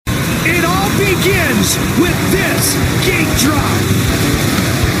begins with this gate drop.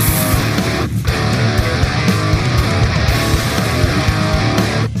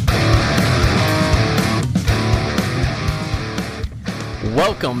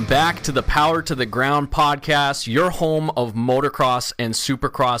 Welcome back to the Power to the Ground podcast, your home of motocross and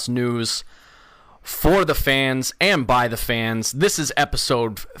supercross news for the fans and by the fans. This is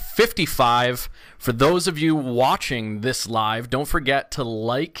episode 55. For those of you watching this live, don't forget to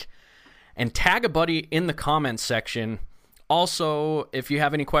like and tag a buddy in the comments section. Also, if you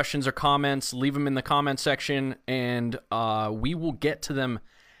have any questions or comments, leave them in the comments section, and we will get to them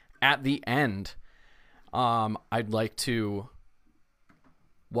at the end. I'd like to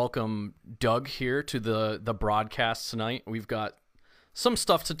welcome Doug here to the broadcast tonight. We've got some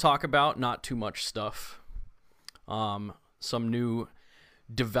stuff to talk about, not too much stuff. Some new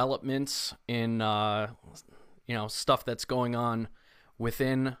developments in stuff that's going on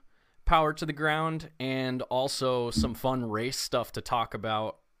within Power to the Ground, and also some fun race stuff to talk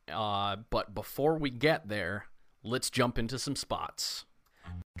about. But before we get there, let's jump into some spots.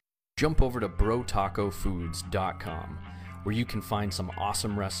 Jump over to brotacofoods.com, where you can find some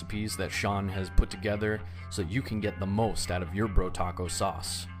awesome recipes that Sean has put together so you can get the most out of your Bro Taco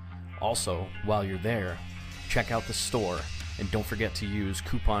sauce. Also, while you're there, check out the store, and don't forget to use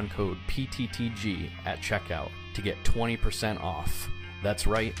coupon code PTTG at checkout to get 20% off. That's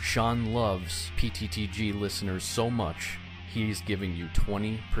right, Sean loves PTTG listeners so much, he's giving you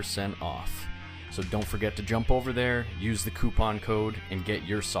 20% off. So don't forget to jump over there, use the coupon code, and get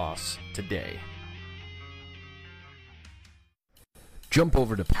your sauce today. Jump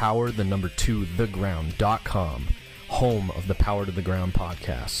over to power2theground.com, home of the Power to the Ground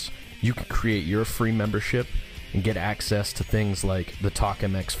podcasts. You can create your free membership and get access to things like the Talk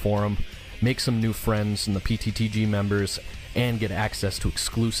MX forum, make some new friends in the PTTG members, and get access to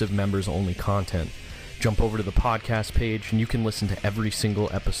exclusive members-only content. Jump over to the podcast page and you can listen to every single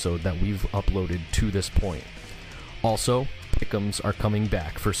episode that we've uploaded to this point. Also, Pick'ems are coming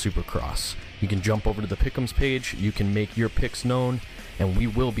back for Supercross. You can jump over to the Pick'ems page, you can make your picks known, and we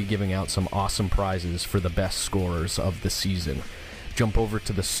will be giving out some awesome prizes for the best scorers of the season. Jump over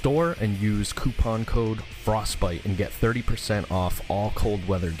to the store and use coupon code FROSTBITE and get 30% off all cold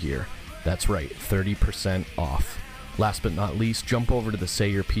weather gear. That's right, 30% off. Last but not least, jump over to the Say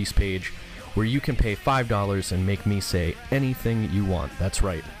Your Piece page, where you can pay $5 and make me say anything you want. That's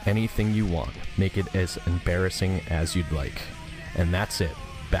right, anything you want. Make it as embarrassing as you'd like. And that's it.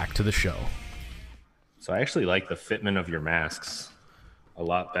 Back to the show. So I actually like the fitment of your masks a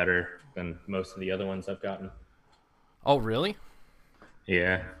lot better than most of the other ones I've gotten. Oh, really?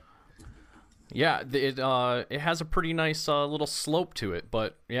 Yeah. Yeah, it has a pretty nice little slope to it.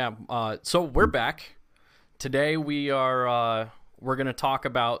 But yeah, so we're back. Today we're going to talk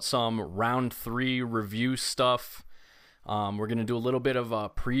about some round 3 review stuff. We're going to do a little bit of a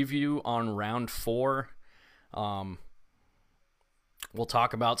preview on round 4. We'll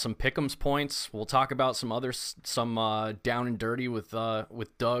talk about some Pick'ems points. We'll talk about some down and dirty with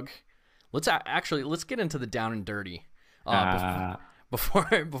Doug. Let's get into the down and dirty.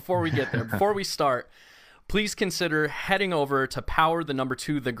 Before we get there, before we start, please consider heading over to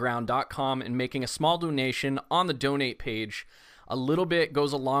power2theground.com and making a small donation on the donate page. A little bit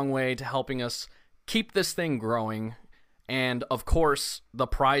goes a long way to helping us keep this thing growing. And of course, the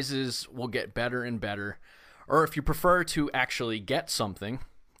prizes will get better and better. Or if you prefer to actually get something,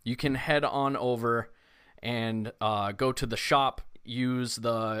 you can head on over and go to the shop, use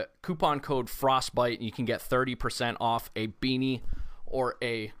the coupon code FROSTBITE, and you can get 30% off a beanie or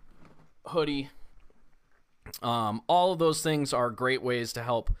a hoodie. All of those things are great ways to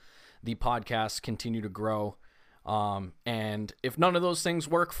help the podcast continue to grow. And if none of those things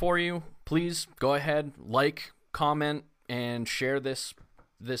work for you, please go ahead, like, comment, and share this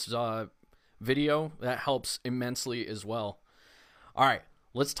video. That helps immensely as well. All right,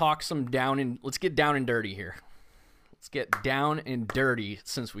 let's talk let's get down and dirty here. Let's get down and dirty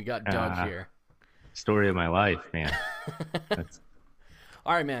since we got Doug here. Story of my life, man.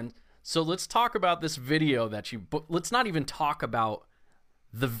 All right, man. So let's talk about this video let's not even talk about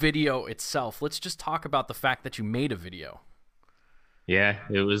the video itself. Let's just talk about the fact that you made a video. Yeah,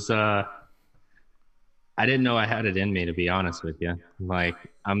 it was, I didn't know I had it in me, to be honest with you. Like,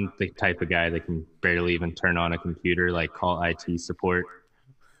 I'm the type of guy that can barely even turn on a computer, like call IT support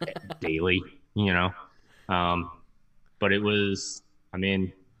daily, but it was,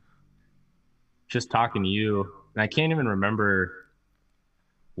 just talking to you, and I can't even remember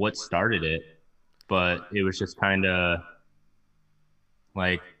what started it, but it was just kind of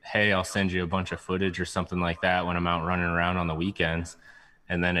like, hey, I'll send you a bunch of footage or something like that when I'm out running around on the weekends.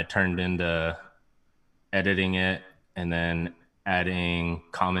 And then it turned into editing it, and then adding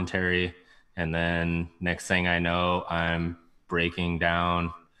commentary. And then next thing I know, I'm breaking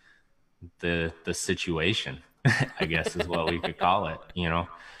down the situation, I guess is what we could call it, you know?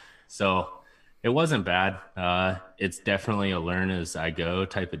 So it wasn't bad. It's definitely a learn as I go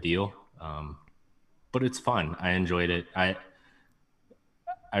type of deal. But it's fun. I enjoyed it. I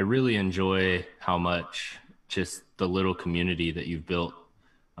really enjoy how much just the little community that you've built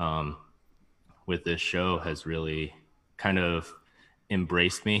with this show has really kind of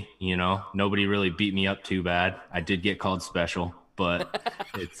embraced me. You know, nobody really beat me up too bad. I did get called special, but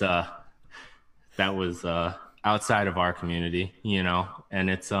it's that was outside of our community, you know, and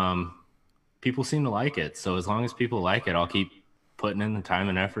it's people seem to like it. So as long as people like it, I'll keep putting in the time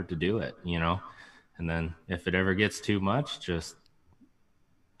and effort to do it, you know. And then if it ever gets too much, just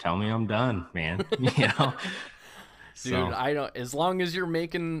tell me I'm done, man. You know. Dude, I don't. As long as you're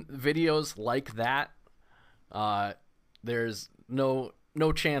making videos like that, there's no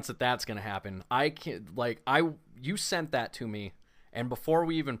chance that that's gonna happen. I can't. You sent that to me, and before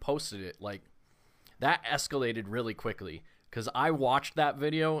we even posted it, like, that escalated really quickly because I watched that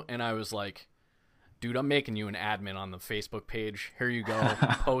video and I was like, dude, I'm making you an admin on the Facebook page. Here you go.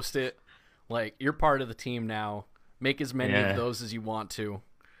 Post it. Like, you're part of the team now. Make as many of those as you want to.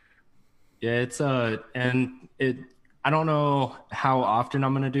 Yeah, it's and it. I don't know how often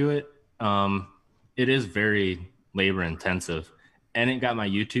I'm gonna do it. It is very labor intensive, and it got my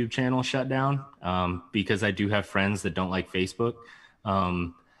YouTube channel shut down because I do have friends that don't like Facebook,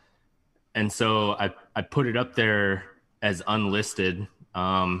 and so I put it up there as unlisted,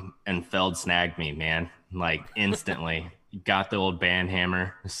 and Feld snagged me, man, like instantly. Got the old ban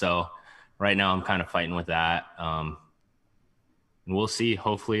hammer, so right now I'm kind of fighting with that. And we'll see.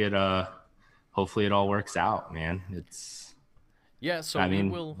 Hopefully it all works out, man.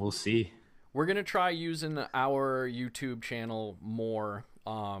 We'll see. We're going to try using our YouTube channel more.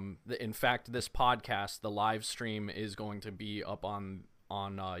 In fact, this podcast, the live stream, is going to be up on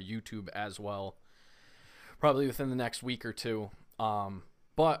YouTube as well, probably within the next week or two.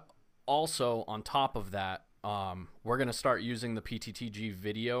 But also on top of that, we're going to start using the PTTG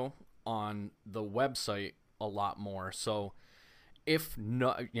video on the website a lot more. So if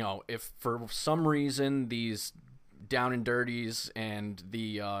for some reason these down and dirties and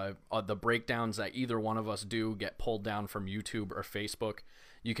the breakdowns that either one of us do get pulled down from YouTube or Facebook,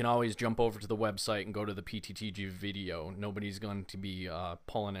 you can always jump over to the website and go to the PTTG video. Nobody's going to be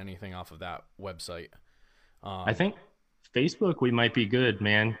pulling anything off of that website. I think Facebook, we might be good,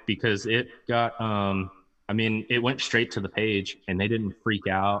 man, because it got it went straight to the page and they didn't freak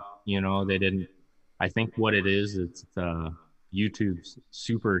out. You know, they didn't. I think what it is, it's YouTube's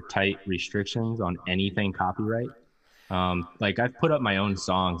super tight restrictions on anything copyright. Like, I've put up my own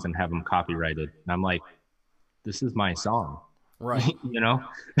songs and have them copyrighted, and I'm like, this is my song, right? You know,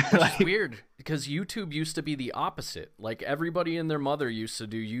 it's weird because YouTube used to be the opposite. Like, everybody and their mother used to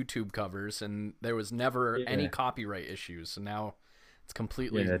do YouTube covers, and there was never any copyright issues. So now it's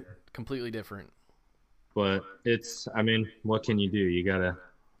completely different. But what can you do? You gotta.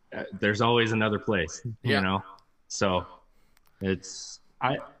 There's always another place, you know. So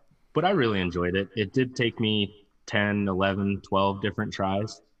but I really enjoyed it. It did take me 10, 11, 12 different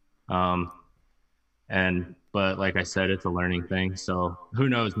tries. But like I said, it's a learning thing. So who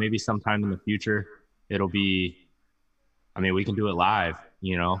knows, maybe sometime in the future, it'll be, we can do it live,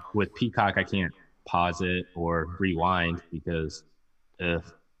 you know. With Peacock, I can't pause it or rewind because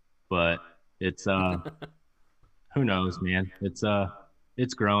but it's, who knows, man.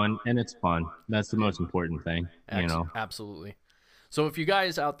 It's growing and it's fun. That's the most important thing, you know. Absolutely. So if you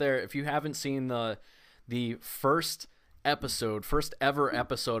guys out there, if you haven't seen the first ever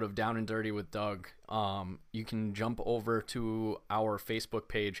episode of Down and Dirty with Doug, you can jump over to our Facebook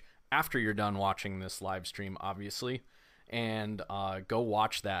page after you're done watching this live stream, obviously, and go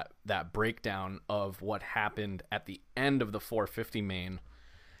watch that breakdown of what happened at the end of the 450 main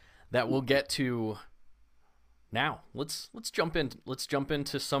that we'll get to. Now let's jump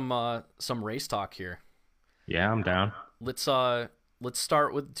into some race talk here. Yeah, I'm down. Let's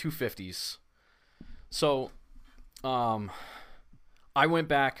start with 250s. So, I went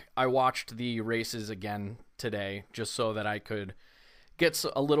back. I watched the races again today just so that I could get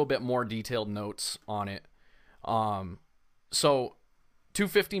a little bit more detailed notes on it. So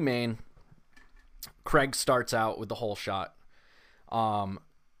 250 main. Craig starts out with the whole shot.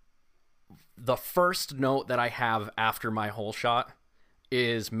 The first note that I have after my whole shot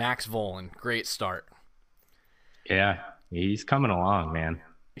is Max Vohland. Great start. Yeah, he's coming along, man.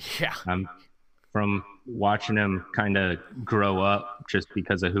 Yeah. from watching him kind of grow up just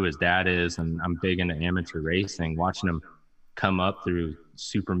because of who his dad is, and I'm big into amateur racing, watching him come up through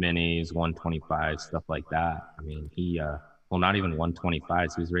super minis, 125, stuff like that. I mean, well, not even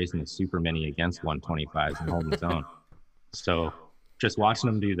 125s. He was racing a super mini against 125s and holding his own. So just watching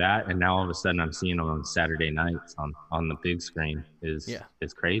him do that, and now all of a sudden I'm seeing him on Saturday nights on the big screen is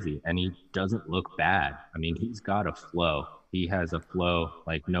crazy. And he doesn't look bad. I mean, he's got a flow. He has a flow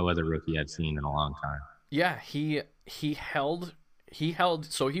like no other rookie I've seen in a long time. Yeah, he held.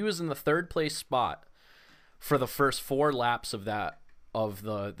 So he was in the third place spot for the first 4 laps of the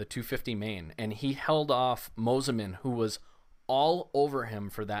 250 main, and he held off Moseman, who was all over him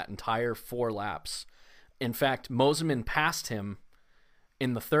for that entire 4 laps. In fact, Moseman passed him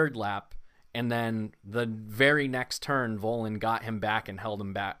in the 3rd lap, and then the very next turn, Volan got him back and held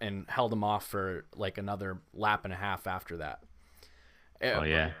him off for like another lap and a half after that. Oh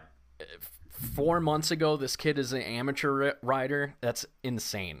yeah. 4 months ago, this kid is an amateur rider. That's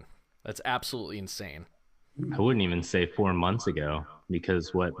insane. That's absolutely insane. I wouldn't even say 4 months ago,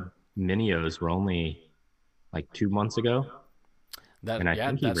 because Minios were only like 2 months ago. And I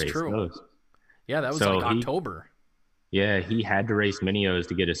think he raced true. Those. Yeah, that was October. Yeah, he had to race Minios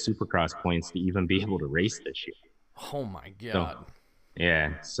to get his Supercross points to even be able to race this year. Oh my God.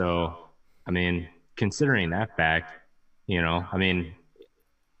 So I mean, considering that fact, I mean,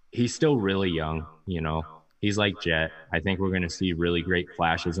 he's still really young, He's like Jet. I think we're going to see really great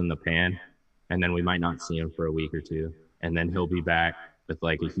flashes in the pan, and then we might not see him for a week or two, and then he'll be back with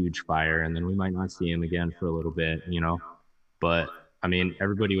like a huge fire, and then we might not see him again for a little bit, But I mean,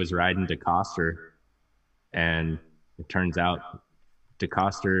 everybody was riding DeCoster, and it turns out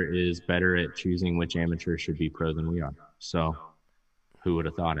DeCoster is better at choosing which amateur should be pro than we are. So who would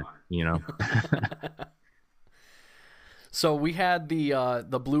have thought it, So we had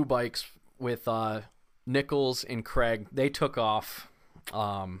the blue bikes with Nichols and Craig. They took off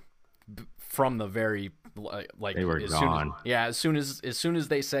from the very like they were gone. As soon as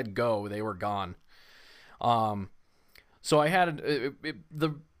they said go, they were gone. So I had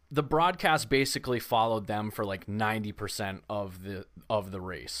the broadcast basically followed them for like 90% of the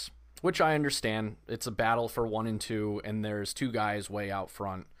race, which I understand. It's a battle for 1 and 2, and there's 2 guys way out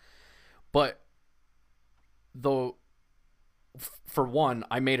front. But though, for one,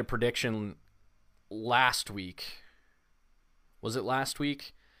 I made a prediction last week. Was it last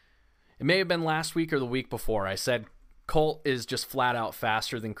week? It may have been last week or the week before. I said Colt is just flat out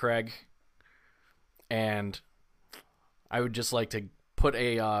faster than Craig, and I would just like to put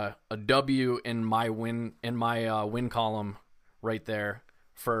a W in my win column right there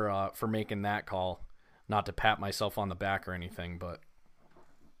for making that call. Not to pat myself on the back or anything, but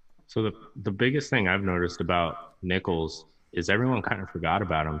so the biggest thing I've noticed about Nichols is everyone kind of forgot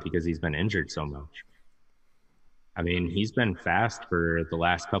about him because he's been injured so much. I mean, he's been fast for the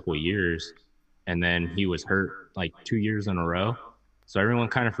last couple of years, and then he was hurt like 2 years in a row. So everyone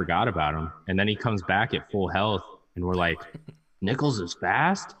kind of forgot about him, and then he comes back at full health, and we're like, Nichols is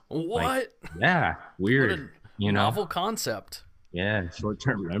fast? What? Like, yeah, weird. What a novel concept. Yeah,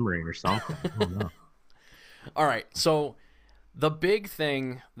 short-term memory or something. I don't know. All right, so the big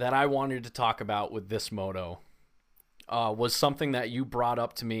thing that I wanted to talk about with this moto was something that you brought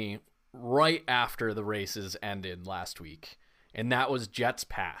up to me right after the races ended last week, and that was Jets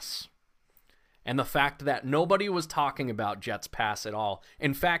Pass. And the fact that nobody was talking about Jets Pass at all.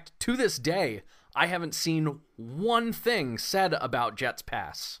 In fact, to this day, I haven't seen one thing said about Jets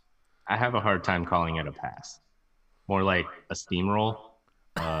Pass. I have a hard time calling it a pass. More like a steamroll,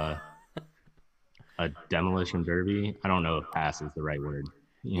 a demolition derby. I don't know if pass is the right word.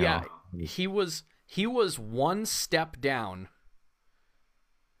 You know? He was one step down.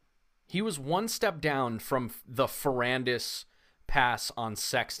 He was one step down from the Ferrandis pass on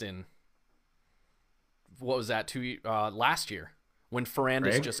Sexton. What was that? Last year, when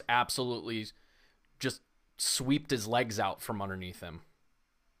Ferrandis just absolutely just sweeped his legs out from underneath him.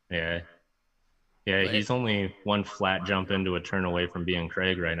 Yeah, he's only one flat jump into a turn away from being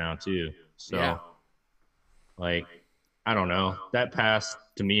Craig right now too. So, like, I don't know. That pass,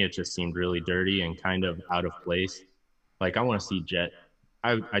 to me, it just seemed really dirty and kind of out of place. Like, I want to see Jet.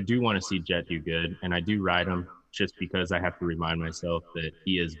 I do want to see Jet do good, and I do ride him just because I have to remind myself that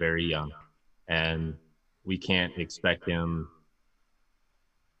he is very young, and we can't expect him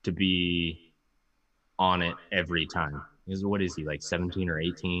to be on it every time. What is he, like 17 or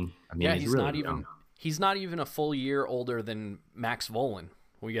 18? I mean, he's really young. He's not even a full year older than Max Volan.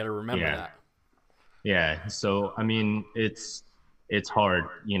 We got to remember that. Yeah. So, I mean, it's hard.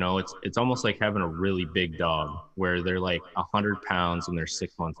 You know, it's almost like having a really big dog where they're like 100 pounds and they're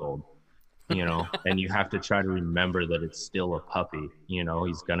 6 months old. and you have to try to remember that it's still a puppy.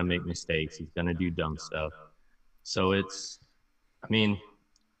 He's going to make mistakes. He's going to do dumb stuff. So I mean,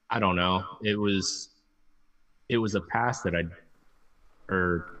 I don't know. It was a pass that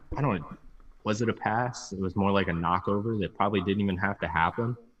was it a pass? It was more like a knockover that probably didn't even have to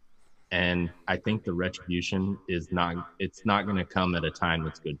happen. And I think the retribution it's not going to come at a time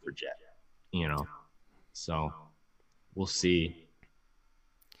that's good for Jet, so we'll see.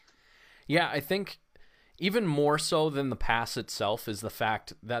 Yeah, I think even more so than the pass itself is the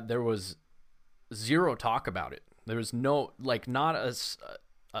fact that there was zero talk about it. There was no, not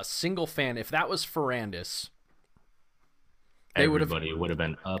a single fan. If that was Ferrandis, everybody would have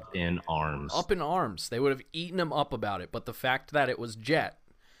been up in arms. Up in arms. They would have eaten him up about it. But the fact that it was Jet,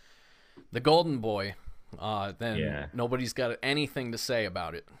 the golden boy, then nobody's got anything to say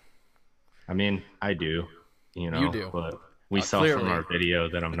about it. I mean, I do, You do. But we saw clearly from our video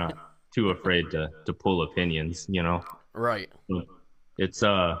that I'm not too afraid to pull opinions, Right. It's,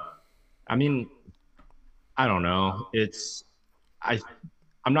 I mean, I don't know.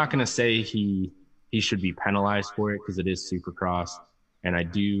 I'm not going to say he should be penalized for it because it is Supercross. And I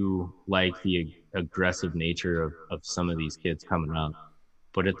do like the aggressive nature of some of these kids coming up.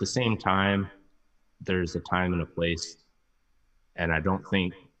 But at the same time, there's a time and a place. And I don't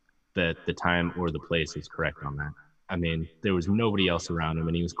think that the time or the place is correct on that. I mean, there was nobody else around him,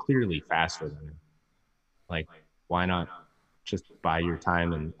 and he was clearly faster than him. Like, why not just buy your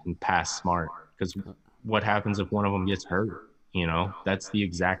time and pass smart? Because what happens if one of them gets hurt? That's the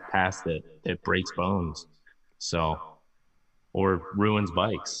exact pass that breaks bones. So, or ruins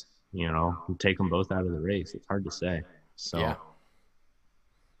bikes, and take them both out of the race. It's hard to say. So, yeah.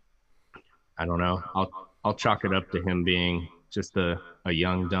 I don't know. I'll chalk it up to him being just a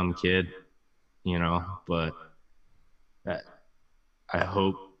young, dumb kid, but I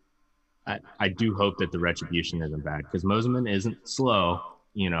do hope that the retribution isn't bad because Mosiman isn't slow.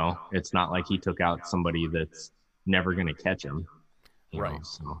 It's not like he took out somebody that's never going to catch him. Right.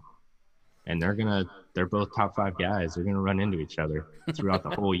 So, and they're both top 5 guys. They're going to run into each other throughout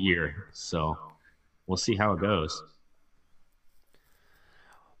the whole year. So we'll see how it goes.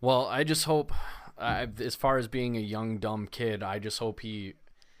 Well, I just hope, as far as being a young, dumb kid, I just hope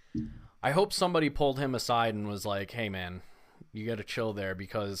I hope somebody pulled him aside and was like, hey, man, you got to chill there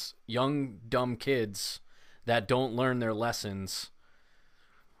because young, dumb kids that don't learn their lessons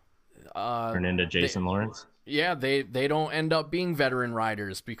turn into Jason Lawrence. Yeah, they don't end up being veteran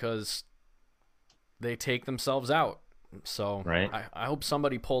riders because they take themselves out. So right. I hope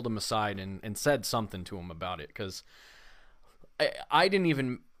somebody pulled him aside and said something to him about it because I didn't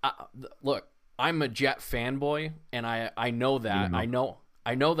even look. I'm a Jet fanboy, and I know that. Mm-hmm.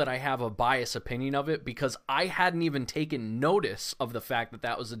 I know that I have a biased opinion of it because I hadn't even taken notice of the fact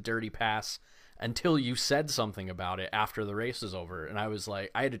that was a dirty pass until you said something about it after the race is over. And I was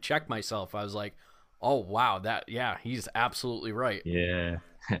like, I had to check myself. I was like, oh, wow, he's absolutely right. Yeah.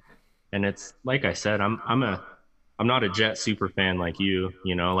 And it's like I said, I'm not a Jet super fan like you,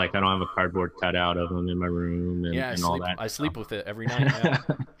 like I don't have a cardboard cutout of him in my room and all that. I sleep with it every night. Yeah.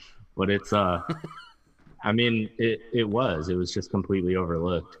 But it's, I mean, it was just completely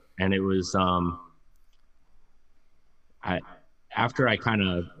overlooked. And it was, after I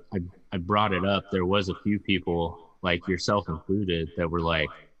brought it up, there was a few people like yourself included that were like,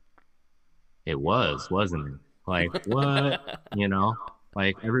 it wasn't it? Like, what?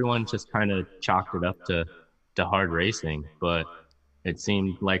 Like everyone just kind of chalked it up to hard racing, but it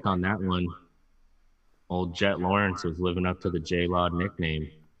seemed like on that one, old Jet Lawrence was living up to the J-Law nickname,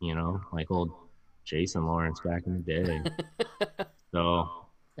 like old Jason Lawrence back in the day. So,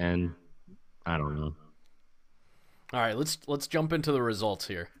 and I don't know. All right, let's jump into the results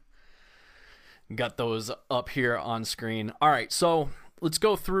here. Got those up here on screen. All right, so let's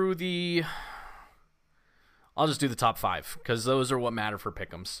go through I'll just do the top 5 because those are what matter for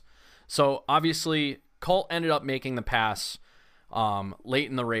pick'ems. So obviously, Colt ended up making the pass late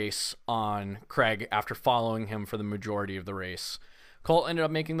in the race on Craig after following him for the majority of the race. Colt ended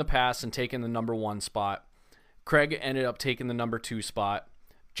up making the pass and taking the number 1 spot. Craig ended up taking the number 2 spot.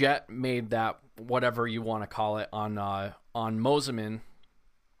 Jet made that, whatever you want to call it, on Mosiman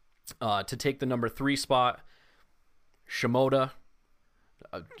to take the number 3 spot. Shimoda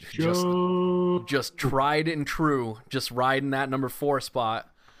just tried and true, just riding that number 4 spot.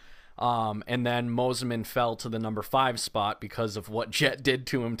 And then Mosiman fell to the number 5 spot because of what Jet did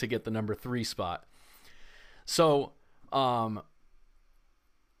to him to get the number 3 spot. So,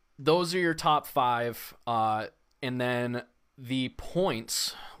 those are your top 5. And then the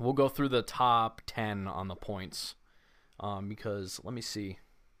points, we'll go through the top 10 on the points. Because, let me see.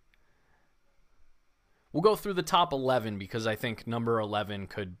 We'll go through the top 11 because I think number 11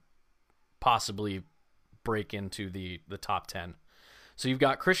 could possibly break into the top 10. So you've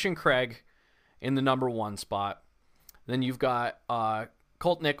got Christian Craig in the number 1 spot. Then you've got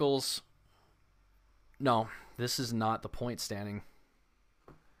Colt Nichols. No, this is not the point standing.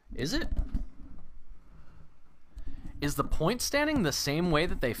 Is it? Is the point standing the same way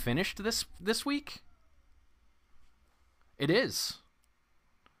that they finished this week? It is.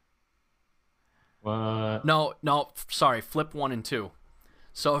 What? No, sorry, flip 1 and 2.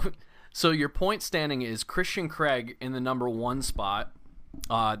 So your point standing is Christian Craig in the number 1 spot.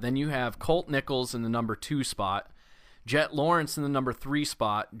 Then you have Colt Nichols in the number 2 spot. Jet Lawrence in the number 3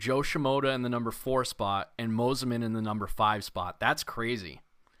 spot. Joe Shimoda in the number 4 spot. And Moseman in the number 5 spot. That's crazy.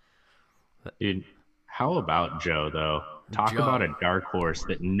 Dude, how about Joe, though? Talk Joe. about a dark horse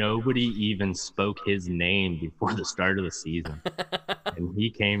that nobody even spoke his name before the start of the season. And he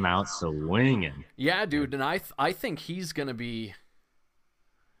came out swinging. Yeah, dude, and I think he's going to be...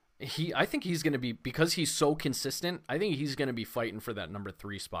 I think he's going to be, because he's so consistent, I think he's going to be fighting for that number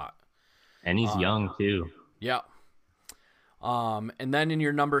 3 spot. And he's young, too. Yeah. And then in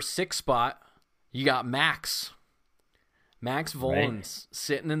your number 6 spot, you got Max Volans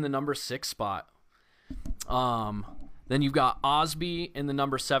sitting in the number 6 spot. Then you've got Osby in the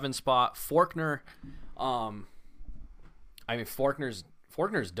number 7 spot. Forkner,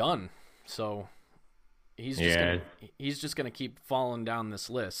 Forkner's done, so he's just gonna keep falling down this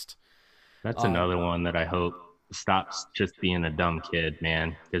list. That's another one that I hope stops just being a dumb kid,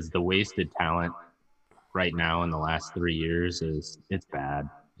 man, because the wasted talent right now in the last 3 years it's bad.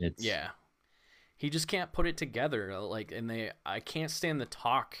 Yeah. He just can't put it together. I can't stand the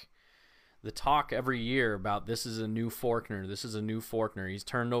talk every year about this is a new Forkner. He's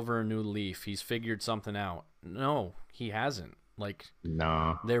turned over a new leaf. He's figured something out. No, he hasn't.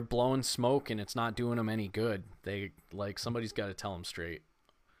 No. They're blowing smoke and it's not doing them any good. Somebody's got to tell them straight.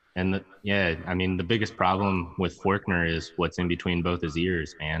 And the biggest problem with Forkner is what's in between both his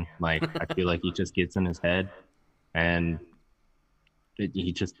ears, man. I feel like he just gets in his head and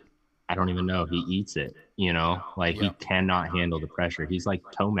he just, I don't even know. He eats it, He cannot handle the pressure. He's like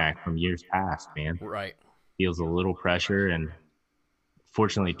Tomac from years past, man. Right. Feels a little pressure, and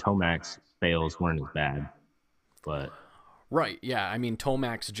fortunately, Tomac's fails weren't as bad. But right, yeah. I mean,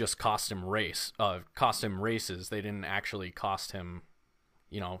 Tomac's just cost him races. They didn't actually cost him,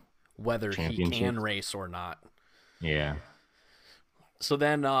 whether he can race or not. Yeah. So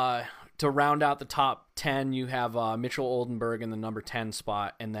then, to round out the top 10, you have Mitchell Oldenburg in the number 10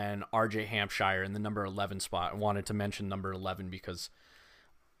 spot, and then RJ Hampshire in the number 11 spot. I wanted to mention number 11 because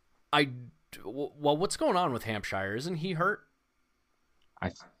what's going on with Hampshire? Isn't he hurt?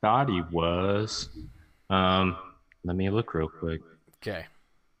 I thought he was. Let me look real quick. Okay.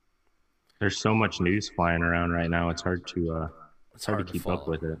 There's so much news flying around right now. It's hard to keep up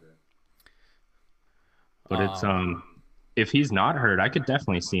with it. But it's if he's not hurt, I could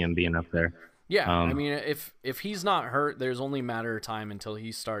definitely see him being up there. Yeah, I mean, if he's not hurt, there's only a matter of time until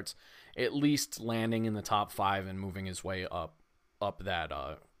he starts at least landing in the top 5 and moving his way up that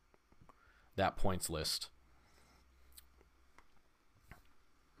points list.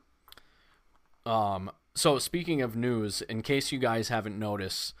 So speaking of news, in case you guys haven't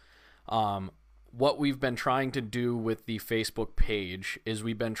noticed, what we've been trying to do with the Facebook page is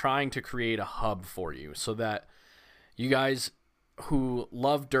we've been trying to create a hub for you so that you guys who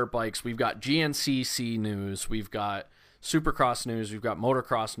love dirt bikes, we've got GNCC news, we've got Supercross news, we've got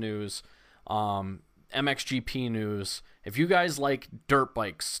motocross news, MXGP news. If you guys like dirt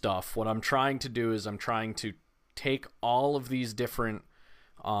bike stuff, what I'm trying to do is I'm trying to take all of these different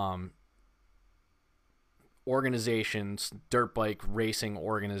organizations, dirt bike racing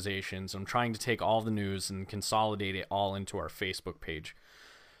organizations. I'm trying to take all the news and consolidate it all into our Facebook page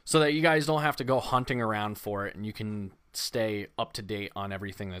so that you guys don't have to go hunting around for it and you can stay up to date on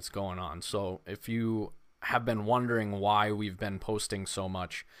everything that's going on. So if you have been wondering why we've been posting so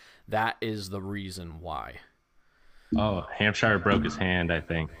much, that is the reason why. Oh, Hampshire broke his hand, I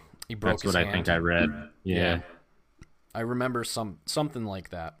think. He broke That's his what hand. I think I read. Yeah. I remember something like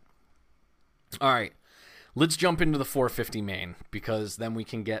that. All right. Let's jump into the 450 main because then we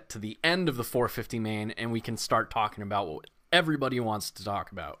can get to the end of the 450 main and we can start talking about what everybody wants to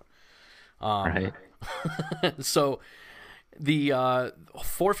talk about. Right. So the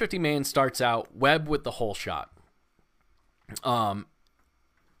 450 main starts out Webb with the whole shot.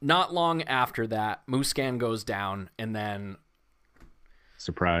 Not long after that, Musquin goes down and then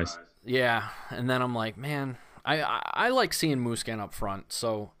Surprise. yeah, and then I'm like, man, I like seeing Musquin up front.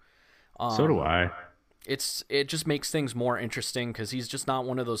 So So do I. it just makes things more interesting because he's just not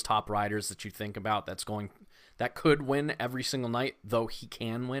one of those top riders that you think about that could win every single night, though he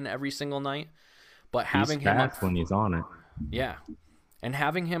can win every single night. But having he's fast when he's on it. Yeah. And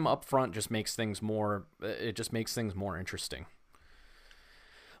having him up front just makes things more interesting.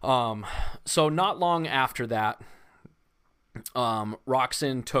 So not long after that,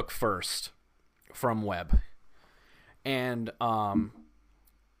 Roczen took first from Webb. And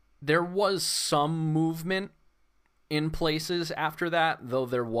there was some movement in places after that, though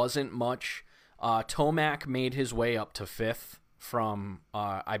there wasn't much. Tomac made his way up to 5th from,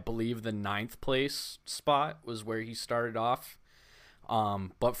 I believe, the 9th place spot was where he started off.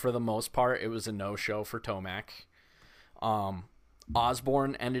 But for the most part, it was a no-show for Tomac.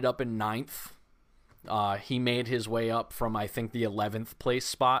 Osborne ended up in 9th. He made his way up from, I think, the 11th place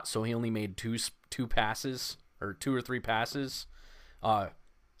spot, so he only made two passes, or 2 or 3 passes.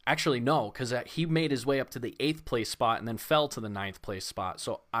 Actually, no, because he made his way up to the 8th place spot and then fell to the 9th place spot.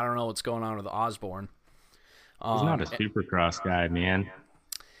 So I don't know what's going on with Osborne. He's not a Supercross guy, man.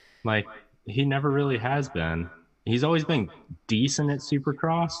 Like, he never really has been. He's always been decent at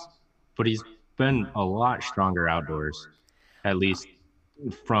Supercross, but he's been a lot stronger outdoors, at least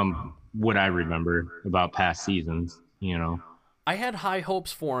from what I remember about past seasons, you know. I had high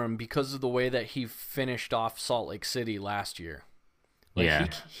hopes for him because of the way that he finished off Salt Lake City last year. Like, yeah.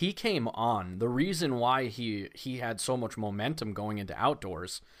 He came on. The reason why he had so much momentum going into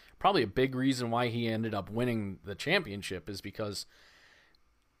outdoors, probably a big reason why he ended up winning the championship, is because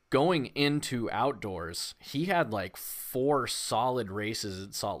going into outdoors, he had like 4 solid races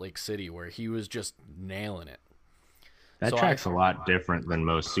at Salt Lake City where he was just nailing it. That track's a lot different than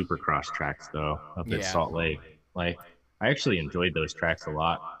most Supercross tracks, though, up at Salt Lake. Like, I actually enjoyed those tracks a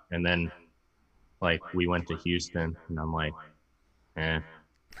lot. And then, like, we went to Houston, and I'm like,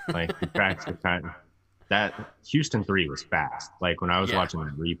 like, the tracks were kind of, that Houston 3 was fast. Like, when I was watching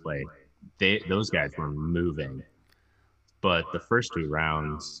the replay, those guys were moving. But the first 2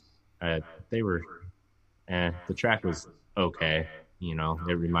 rounds, they were, the track was okay. You know,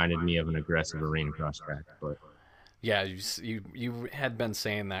 it reminded me of an aggressive arena cross track. But yeah, you had been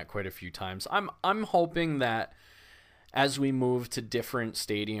saying that quite a few times. I'm hoping that as we move to different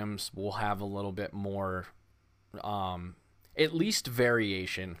stadiums, we'll have a little bit more, at least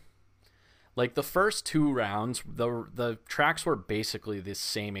variation. Like the first 2 rounds, the tracks were basically the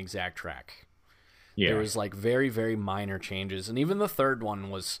same exact track. Yeah. There was like very, very minor changes. And even the third one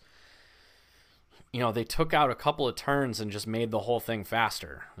was, you know, they took out a couple of turns and just made the whole thing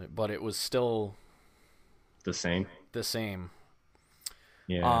faster, but it was still the same.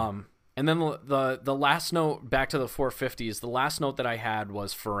 Yeah. And then the last note, back to the 450s, the last note that I had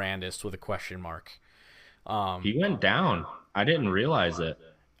was Ferrandis with a question mark. He went down. I didn't realize it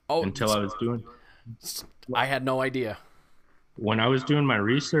until I was doing. I had no idea. When I was doing my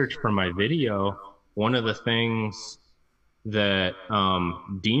research for my video, one of the things that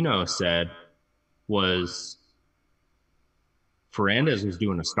Dino said was Ferrandis was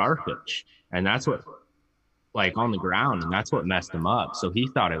doing a starfish, and that's what, like, on the ground, and that's what messed him up. So he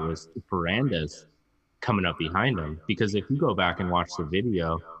thought it was Ferrandis coming up behind him, because if you go back and watch the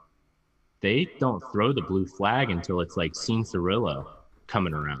video, they don't throw the blue flag until it's like Cianciarulo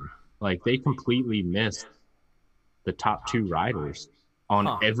coming around. Like, they completely missed the top 2 riders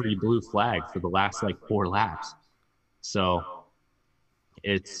on every blue flag for the last like 4 laps. So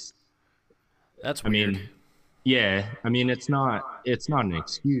that's weird. I mean, yeah, I mean, it's not an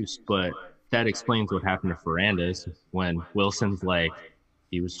excuse, but that explains what happened to Ferrandis when Wilson's like,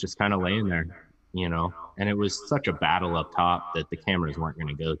 he was just kind of laying there, you know, and it was such a battle up top that the cameras weren't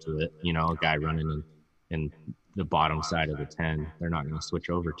going to go to it. You know, a guy running in the bottom side of the 10, they're not going to switch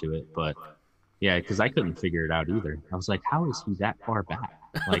over to it. But yeah, because I couldn't figure it out either. I was like, how is he that far back?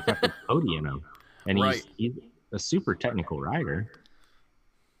 Like, after podium him. And he's a super technical rider,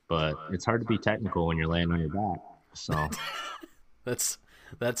 but it's hard to be technical when you're laying on your back. So that's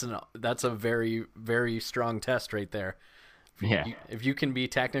a very, very strong test right there. If you can be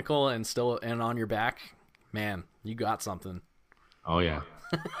technical and still on your back, man, you got something. Oh yeah.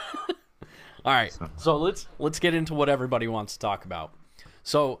 All right, so let's get into what everybody wants to talk about.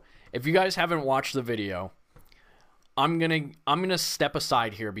 So if you guys haven't watched the video, I'm gonna step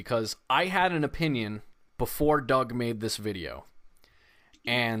aside here because I had an opinion before Doug made this video,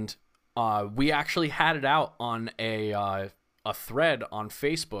 and we actually had it out on a thread on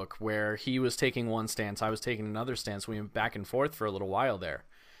Facebook where he was taking one stance, I was taking another stance. We went back and forth for a little while there.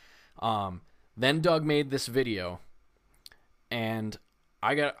 Then Doug made this video, and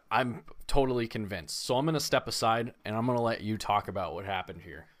I'm totally convinced. So I'm going to step aside and I'm going to let you talk about what happened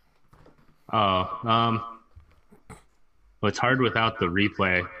here. Oh, well, it's hard without the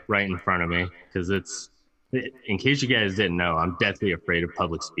replay right in front of me because in case you guys didn't know, I'm deathly afraid of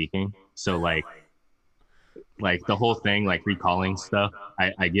public speaking. So like the whole thing, like recalling stuff,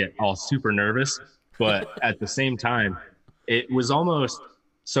 I get all super nervous. But at the same time, it was almost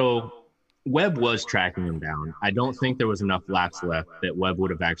so Webb was tracking him down. I don't think there was enough laps left that Webb would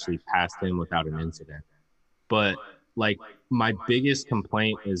have actually passed him without an incident. But like my biggest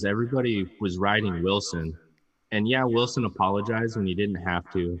complaint is everybody was riding Wilson. And yeah, Wilson apologized when he didn't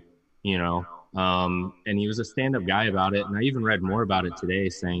have to, you know. And he was a stand-up guy about it. And I even read more about it today,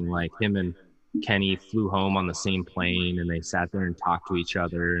 saying like him and Kenny flew home on the same plane and they sat there and talked to each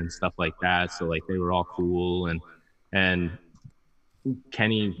other and stuff like that. So like they were all cool, and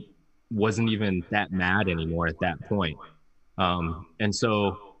Kenny wasn't even that mad anymore at that point. And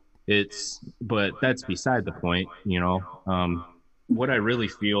so but that's beside the point, you know. What I really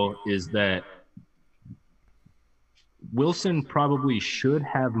feel is that Wilson probably should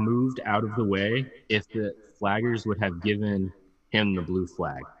have moved out of the way if the flaggers would have given him the blue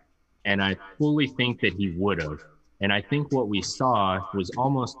flag. And I fully think that he would have. And I think what we saw was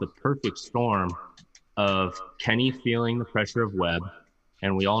almost the perfect storm of Kenny feeling the pressure of Webb.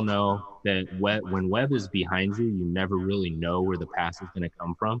 And we all know that when Webb is behind you, you never really know where the pass is going to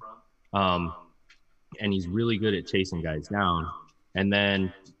come from. And he's really good at chasing guys down. And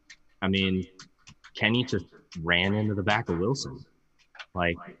then, I mean, Kenny just ran into the back of Wilson,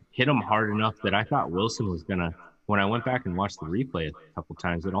 like hit him hard enough that I thought Wilson was going to, when I went back and watched the replay a couple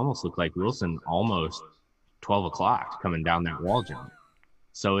times, it almost looked like Wilson almost 12 o'clock coming down that wall jump.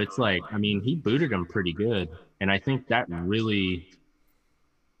 So it's like, I mean, he booted him pretty good. And I think that really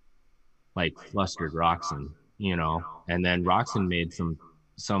like flustered Roczen, you know, and then Roczen made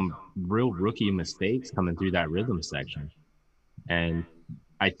some real rookie mistakes coming through that rhythm section. And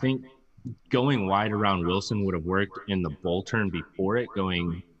I think going wide around Wilson would have worked in the bull turn before it,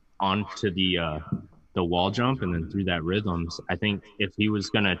 going onto the wall jump and then through that rhythms. I think if he was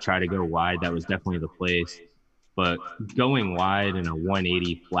going to try to go wide, that was definitely the place. But going wide in a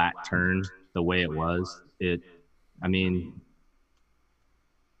 180 flat turn the way it was, it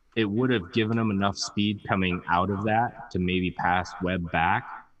would have given him enough speed coming out of that to maybe pass Webb back.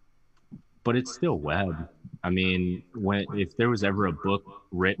 But it's still Webb. I mean, if there was ever a book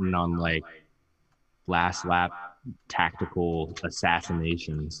written on like last lap tactical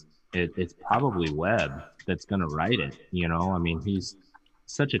assassinations, it's probably Webb that's going to write it. You know, I mean, he's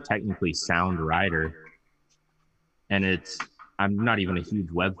such a technically sound rider, and I'm not even a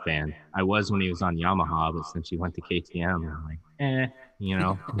huge Webb fan. I was when he was on Yamaha, but since he went to KTM, I'm like, you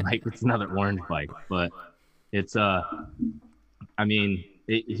know, like it's another orange bike. But it's I mean,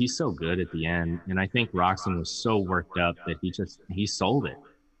 he's so good at the end, and I think Roczen was so worked up that he sold it.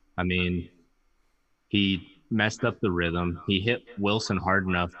 I mean, he messed up the rhythm. He hit Wilson hard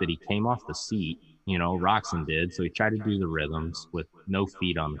enough that he came off the seat. You know, Roczen did. So he tried to do the rhythms with no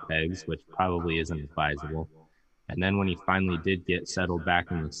feet on the pegs, which probably isn't advisable. And then when he finally did get settled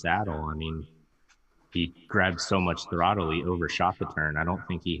back in the saddle, I mean, he grabbed so much throttle, he overshot the turn. I don't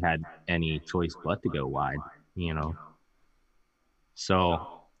think he had any choice but to go wide, you know.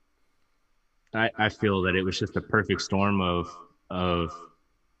 So I feel that it was just a perfect storm of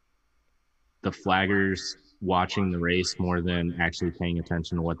the flaggers watching the race more than actually paying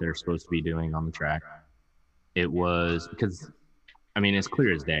attention to what they're supposed to be doing on the track. It was because, I mean, it's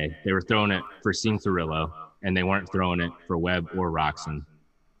clear as day. They were throwing it for Cianciarulo, and they weren't throwing it for Webb or Roczen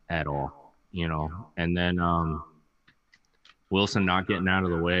at all, you know. And then Wilson not getting out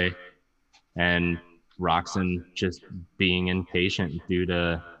of the way, and Roczen just being impatient due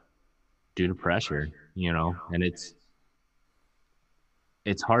to pressure, you know. And it's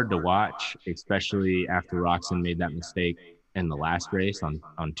hard to watch, especially after Roczen made that mistake in the last race on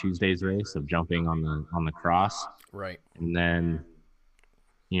Tuesday's race of jumping on the cross. Right. And then,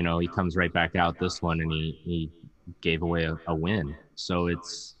 you know, he comes right back out this one and he gave away a win. So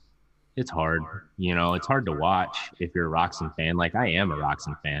it's hard, you know, it's hard to watch if you're a Roczen fan. Like, I am a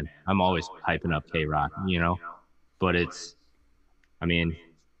Roczen fan. I'm always hyping up K-Rock, you know, but I mean,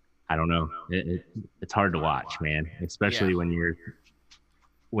 I don't know. It's hard to watch, man, especially when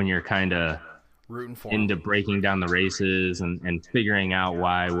you're kind of rooting for into breaking down the races and figuring out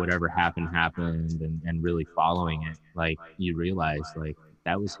why whatever happened and really following it. Like, you realize, like,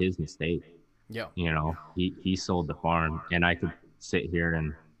 that was his mistake. Yeah. You know, he sold the farm, and I could sit here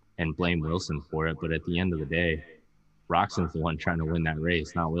and blame Wilson for it, but at the end of the day, Roczen's the one trying to win that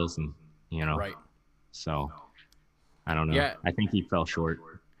race, not Wilson, you know? Right. So I don't know. Yeah. I think he fell short.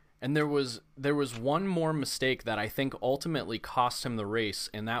 And there was one more mistake that I think ultimately cost him the race,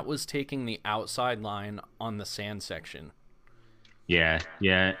 and that was taking the outside line on the sand section. Yeah.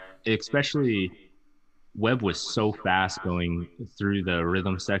 Especially Webb was so fast going through the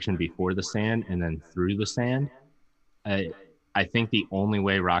rhythm section before the sand and then through the sand. I think the only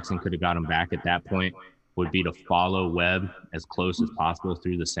way Roczen could have got him back at that point would be to follow Webb as close as possible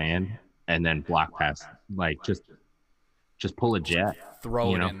through the sand and then block pass, like just pull a jet.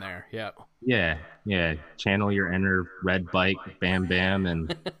 Throw it in there. Yeah. Yeah. Channel your inner red bike, bam, bam,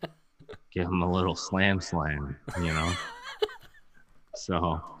 and give him a little slam,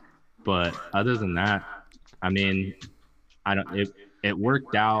 So, but other than that, I mean, it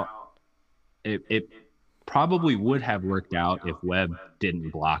worked out. It probably would have worked out if Webb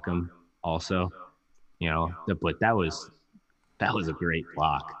didn't block him also, but that was a great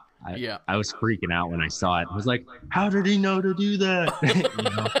block. I was freaking out when I saw it. I was like, how did he know to do that?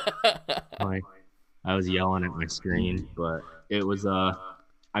 Like, I was yelling at my screen, but it was, to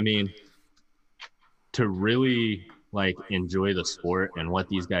really like enjoy the sport and what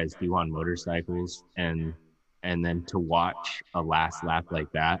these guys do on motorcycles and then to watch a last lap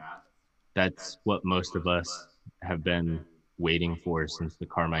like that, that's what most of us have been waiting for since the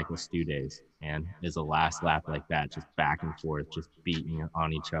Carmichael Stew days, and is a last lap like that, just back and forth, just beating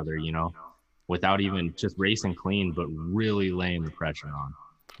on each other, without even just racing clean, but really laying the pressure on.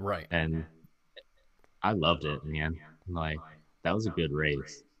 Right. And I loved it, man. Like, that was a good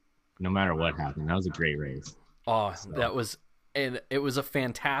race. No matter what happened, that was a great race. Oh, it was a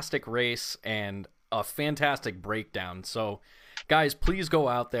fantastic race and a fantastic breakdown. So, guys, please go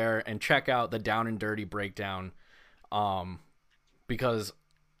out there and check out the Down and Dirty breakdown, because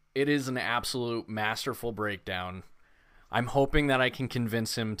it is an absolute masterful breakdown. I'm hoping that I can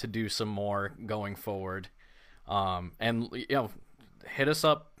convince him to do some more going forward. And hit us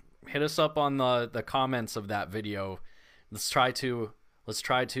up on the comments of that video. Let's try to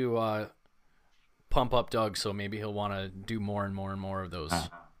pump up Doug, so maybe he'll want to do more and more and more of those.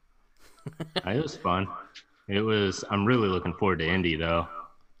 It was fun. I'm really looking forward to Indy though.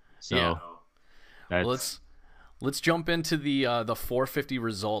 So yeah. Let's jump into the 450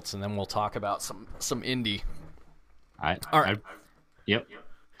 results, and then we'll talk about some Indy. All right. Yep.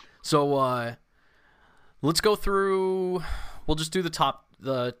 So let's go through. We'll just do the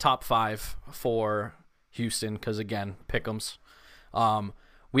top 5 for Houston, because again, pick'ems.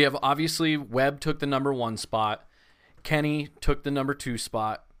 We have, obviously, Webb took the number 1 spot. Kenny took the number 2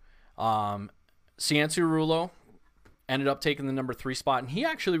 spot. Cianciarulo ended up taking the number 3 spot, and he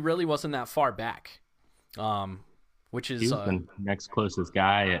actually really wasn't that far back, which is... He was the next closest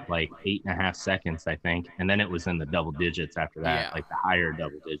guy at like 8.5 seconds, I think. And then it was in the double digits after that, like the higher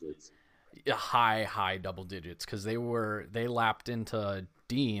double digits. High double digits, because they lapped into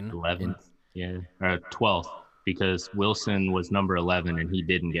Dean. 11th, 12th. Because Wilson was number 11 and he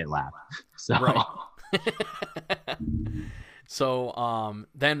didn't get lapped. So, right. So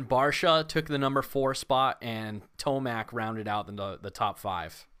then Barcia took the number 4 spot, and Tomac rounded out the top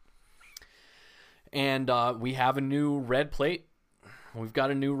 5. And we have a new red plate. We've got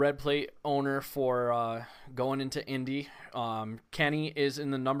a new red plate owner for going into Indy. Kenny is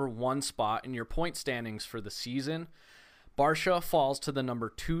in the number 1 spot in your point standings for the season. Barcia falls to the number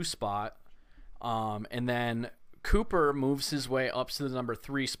 2 spot. And then Cooper moves his way up to the number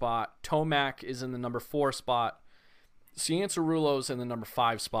 3 spot. Tomac is in the number 4 spot. Cianciarulo's in the number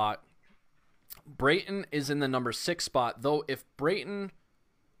 5 spot. Brayton is in the number 6 spot, though if Brayton,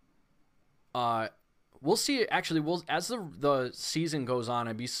 we'll see. Actually, as the season goes on,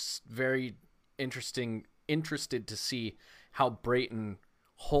 I'd be very interested to see how Brayton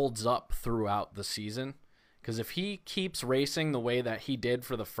holds up throughout the season, because if he keeps racing the way that he did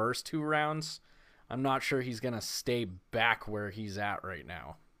for the first 2 rounds, I'm not sure he's going to stay back where he's at right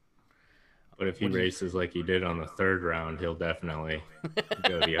now. But if he races like he did on the 3rd round, he'll definitely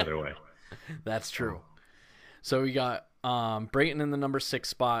go the other way. That's true. So we got Brayton in the number 6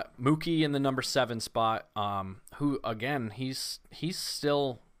 spot, Mookie in the number 7 spot, who, again, he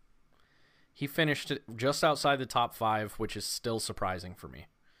finished just outside the top 5, which is still surprising for me.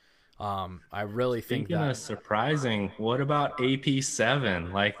 I really think that surprising. What about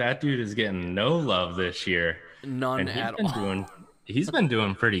AP7? Like, that dude is getting no love this year. None at all. He's been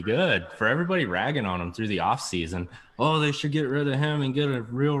doing pretty good. For everybody ragging on him through the off season, oh, they should get rid of him and get a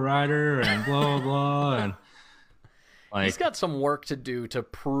real rider and blah blah. And like, he's got some work to do to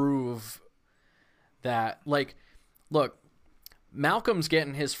prove that. Like, look, Malcolm's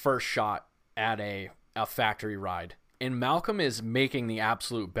getting his first shot at a factory ride. And Malcolm is making the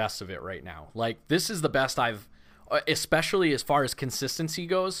absolute best of it right now. Like, this is the best I've especially as far as consistency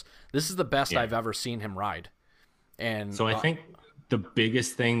goes, this is the best Yeah. I've ever seen him ride. And So I think the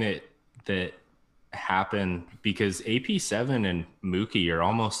biggest thing that happened, because AP7 and Mookie are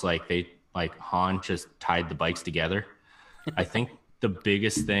almost like Han just tied the bikes together. I think the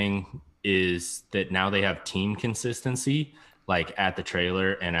biggest thing is that now they have team consistency, like at the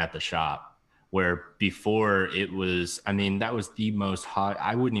trailer and at the shop, where before it was, I mean, that was the most hot.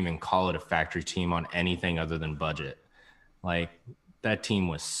 I wouldn't even call it a factory team on anything other than budget. Like that team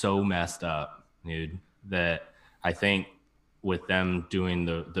was so messed up, dude, that I think with them doing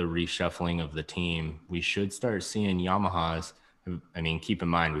the reshuffling of the team, we should start seeing Yamahas. I mean, keep in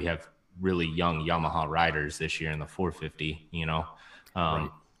mind, we have really young Yamaha riders this year in the 450, you know. Right.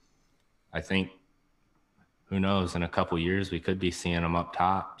 I think, who knows, in a couple years, we could be seeing them up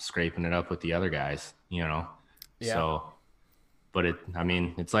top, scraping it up with the other guys, you know. Yeah. So, but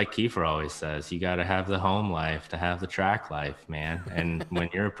it's like Kiefer always says, you got to have the home life to have the track life, man. And when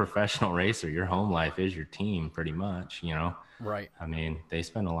you're a professional racer, your home life is your team pretty much, you know. Right. I mean, they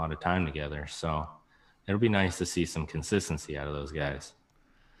spend a lot of time together. So it'll be nice to see some consistency out of those guys.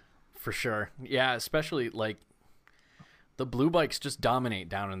 For sure. Yeah, especially like the blue bikes just dominate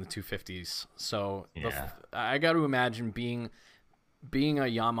down in the 250s. So Yeah. I got to imagine being a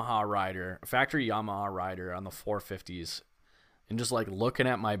Yamaha rider, a factory Yamaha rider on the 450s, and just like looking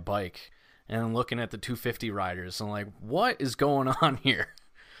at my bike and looking at the 250 riders and like, what is going on here?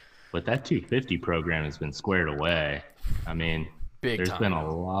 But that 250 program has been squared away. I mean, Big there's time. been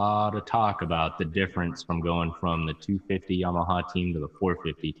a lot of talk about the difference from going from the 250 Yamaha team to the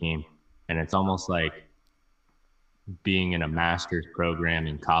 450 team. And it's almost like being in a master's program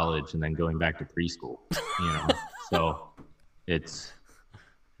in college and then going back to preschool, you know? So it's,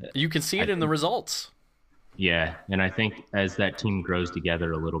 You can see it in the results. yeah. And I think as that team grows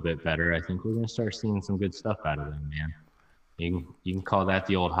together a little bit better, I think we're going to start seeing some good stuff out of them, man. You can call that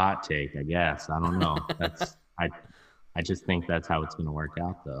the old hot take, I guess. I don't know. I just think that's how it's going to work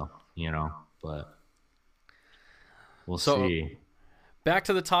out, though, you know, but we'll see. Back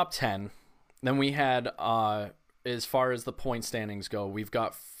to the top 10. Then we had, as far as the point standings go, we've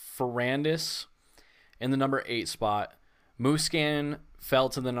got Ferrandis in the number 8 spot. Musquin fell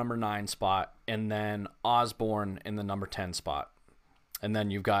to the number 9 spot. And then Osborne in the number 10 spot. And then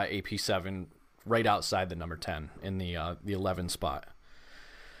you've got AP7 right outside the number 10 in the 11 spot.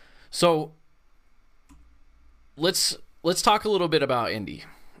 So let's talk a little bit about Indy.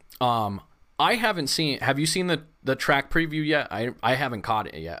 I haven't seen. Have you seen the track preview yet? I haven't caught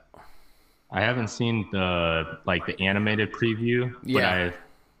it yet. I haven't seen the animated preview, Yeah. but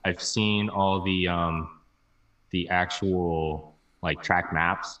I've seen all the actual like track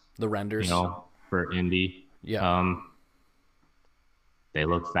maps, The renders. you know, for Indy. Yeah. They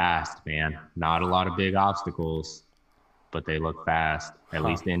look fast, man. Not a lot of big obstacles, but they look fast. At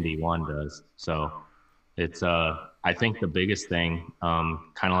least Indy 1 does. So it's I think the biggest thing, kind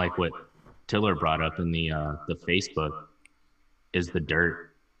of like what Tiller brought up in the Facebook, is the dirt.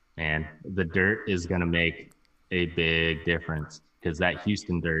 Man, the dirt is going to make a big difference because that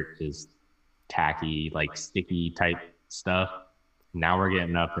Houston dirt is tacky, like sticky type stuff. Now we're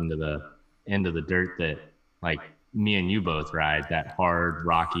getting up into the dirt that like me and you both ride, that hard,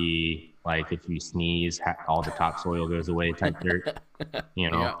 rocky, like if you sneeze, all the topsoil goes away type dirt, you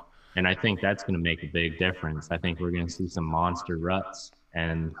know? Yeah. And I think that's going to make a big difference. I think we're going to see some monster ruts,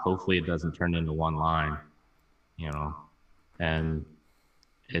 and hopefully it doesn't turn into one line, you know? And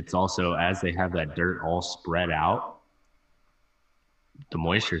it's also, as they have that dirt all spread out, the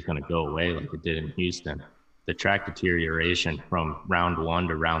moisture is going to go away like it did in Houston. The track deterioration from round 1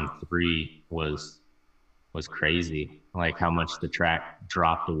 to round 3 was crazy. Like how much the track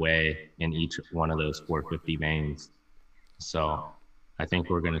dropped away in each one of those 450 mains. So I think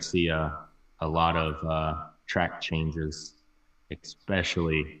we're going to see a lot of track changes,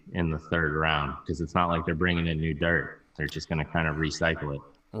 especially in the 3rd round, because it's not like they're bringing in new dirt. They're just going to kind of recycle it.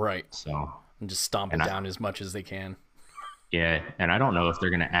 Right. So, And just stomp it down as much as they can. yeah. And I don't know if they're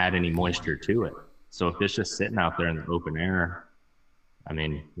going to add any moisture to it. So if it's just sitting out there in the open air, I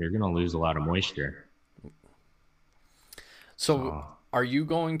mean, you're going to lose a lot of moisture. So are you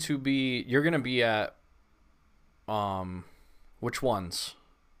going to be, you're going to be at, which ones?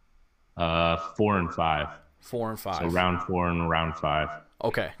 4 and 5. 4 and 5. So round 4 and round 5.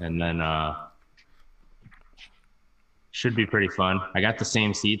 Okay. And then should be pretty fun. I got the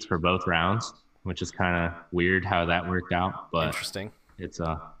same seats for both rounds, which is kind of weird how that worked out, but Interesting. it's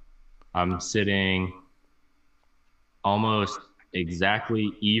I'm sitting almost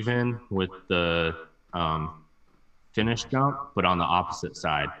exactly even with the finish jump, but on the opposite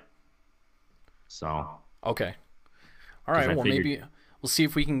side. So Okay. All right. I Well, figured- maybe we'll see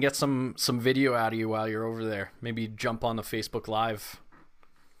if we can get some video out of you while you're over there. Maybe jump on the Facebook Live.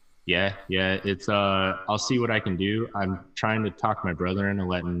 Yeah. It's I'll see what I can do. I'm trying to talk my brother into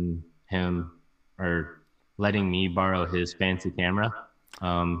letting me borrow his fancy camera.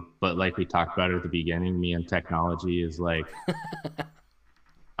 But like we talked about at the beginning, me and technology is like,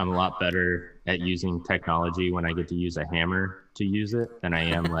 I'm a lot better at using technology when I get to use a hammer to use it than I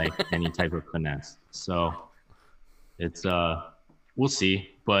am like any type of finesse. So it's, we'll see,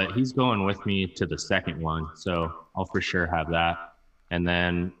 but he's going with me to the second one. So I'll for sure have that. And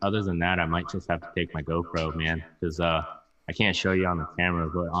then other than that, I might just have to take my GoPro, man, because, I can't show you on the camera,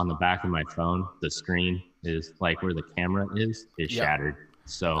 but on the back of my phone, the screen is like where the camera is Yep. shattered.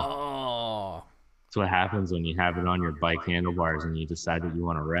 So Oh, that's what happens when you have it on your bike handlebars and you decide that you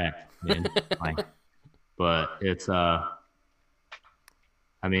want to wreck, man. Like, but it's, I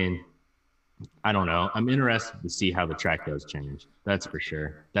mean, I don't know. I'm interested to see how the track does change. That's for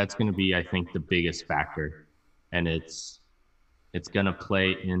sure. That's going to be, I think, the biggest factor. And it's going to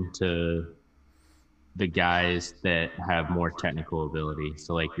play into the guys that have more technical ability.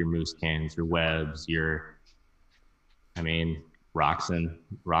 So like your Moose-Cans, your Webbs,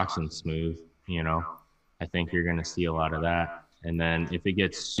 Roxon's smooth, you know. I think you're going to see a lot of that. And then if it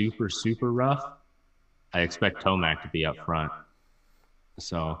gets super, super rough, I expect Tomac to be up front.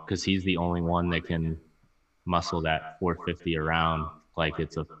 So, because he's the only one that can muscle that 450 around like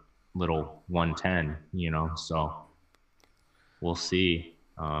it's a little 110, you know. So we'll see.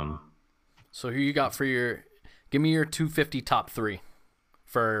 so who you got for your? Give me your 250 top three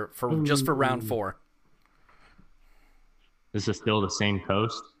for just for round 4. This is still the same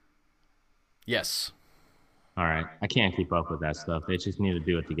coast. Yes. All right. I can't keep up with that stuff. They just need to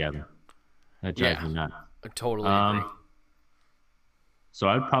do it together. That drives Yeah. me nuts. I totally agree. So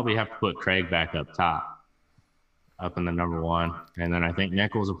I'd probably have to put Craig back up top, up in the number 1. And then I think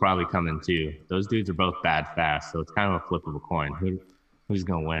Nichols will probably come in 2. Those dudes are both bad fast, so it's kind of a flip of a coin. Who's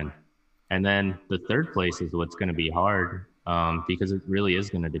going to win? And then the third place is what's going to be hard because it really is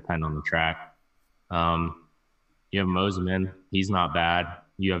going to depend on the track. You have Moseman. He's not bad.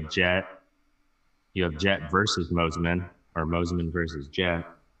 You have Jet. You have Jet versus Moseman, or Moseman versus Jet.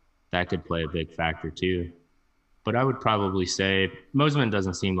 That could play a big factor too. But I would probably say Moseman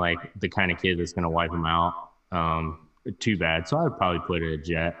doesn't seem like the kind of kid that's going to wipe him out too bad. So I would probably put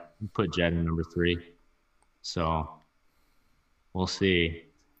Jet in number 3. So we'll see.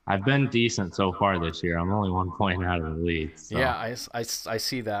 I've been decent so far this year. I'm only 1 point out of the lead. So. Yeah, I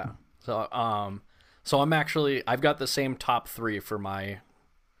see that. So I've got the same top 3 for my,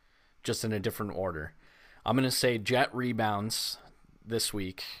 just in a different order. I'm going to say Jet rebounds this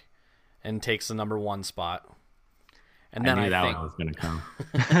week and takes the number 1 spot. And then I knew that think, one was going to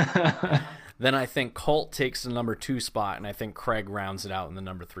come. Then I think Colt takes the number 2 spot, and I think Craig rounds it out in the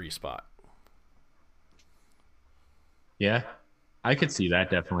number 3 spot. Yeah, I could see that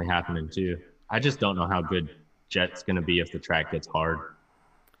definitely happening too. I just don't know how good Jet's going to be if the track gets hard.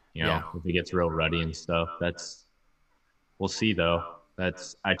 You know, Yeah. if it gets real ruddy and stuff. We'll see though.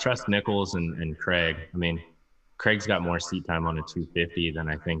 I trust Nichols and Craig. I mean, Craig's got more seat time on a 250 than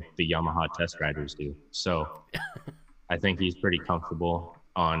I think the Yamaha test riders do. So I think he's pretty comfortable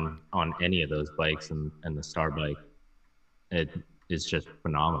on any of those bikes, and the Star bike. It is just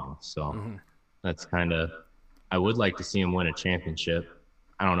phenomenal. So that's kind of, I would like to see him win a championship.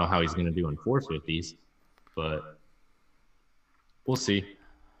 I don't know how he's going to do in 450s, but we'll see.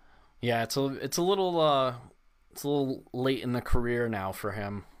 Yeah, it's a little late in the career now for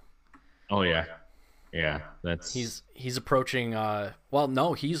him. Oh yeah. That's He's approaching.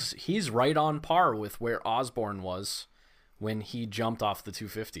 He's right on par with where Osborne was when he jumped off the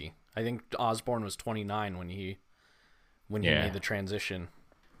 250. I think Osborne was 29 when he made the transition.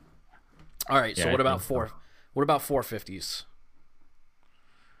 All right, so Yeah, what I about think so. What about 450s?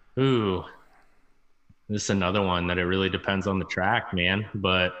 Ooh, this is another one that it really depends on the track, man.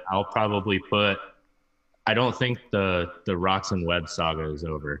 But I'll probably I don't think the Roxon Webb saga is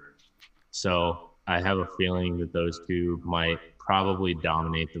over. So I have a feeling that those two might probably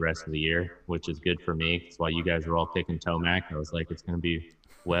dominate the rest of the year, which is good for me. Because while you guys were all picking Tomac, I was like, it's going to be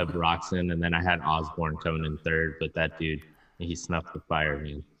Webb, Roxon, and then I had Osborne coming in third. But that dude, he snuffed the fire,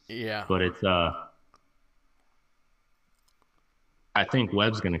 man. Yeah. But it's I think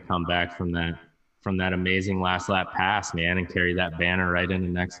Webb's going to come back from that amazing last lap pass, man, and carry that banner right into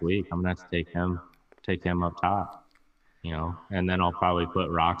next week. I'm going to have to take him up top, you know, and then I'll probably put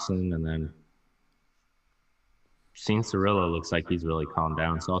Roxon, and then Cianciarulo looks like he's really calmed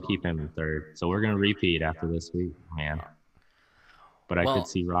down, so I'll keep him in third. So we're going to repeat after this week, man. But I could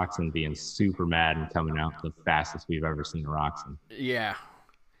see Roczen being super mad and coming out the fastest we've ever seen a Roczen. Yeah.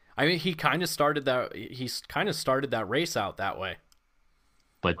 I mean, he kind of started that race out that way.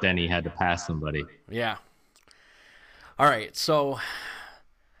 But then he had to pass somebody. Yeah. All right, so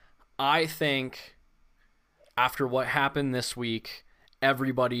I think after what happened this week,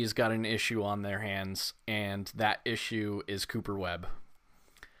 everybody's got an issue on their hands, and that issue is Cooper Webb.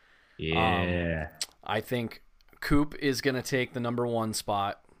 Yeah. I think Coop is going to take the number 1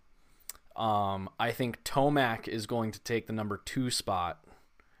 spot. I think Tomac is going to take the number 2 spot.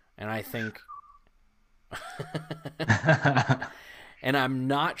 And I think... and I'm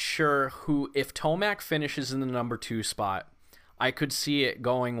not sure who... If Tomac finishes in the number 2 spot, I could see it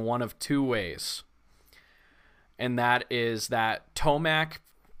going one of 2 ways. And that is that Tomac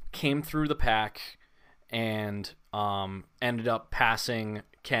came through the pack and ended up passing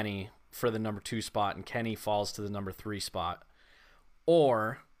Kenny for the number 2 spot, and Kenny falls to the number 3 spot.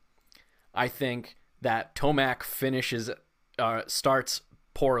 Or I think that Tomac starts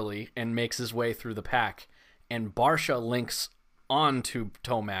poorly and makes his way through the pack, and Barcia links onto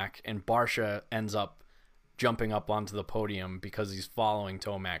Tomac, and Barcia ends up jumping up onto the podium because he's following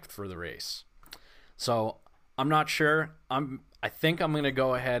Tomac for the race. So I'm not sure. I think I'm going to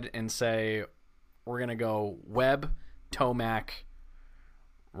go ahead and say we're going to go Webb, Tomac,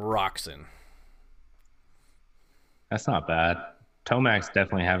 Roczen. That's not bad. Tomac's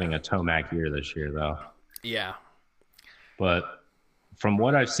definitely having a Tomac year this year, though. Yeah. But from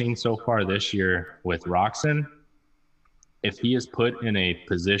what I've seen so far this year with Roczen, if he is put in a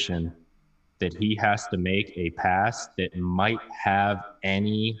position that he has to make a pass that might have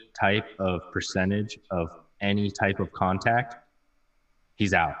any type of percentage of any type of contact,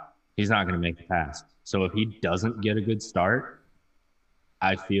 he's out. He's not going to make the pass. So if he doesn't get a good start,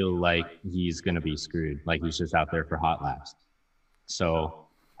 I feel like he's going to be screwed. Like he's just out there for hot laps. So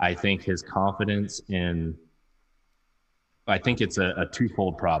I think his confidence I think it's a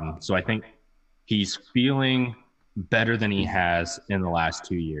twofold problem. So I think he's feeling better than he has in the last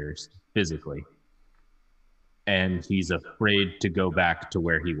 2 years physically. And he's afraid to go back to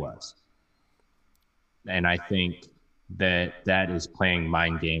where he was. And I think that is playing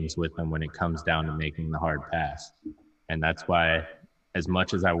mind games with him when it comes down to making the hard pass. And that's why, as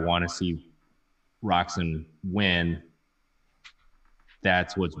much as I want to see Roczen win,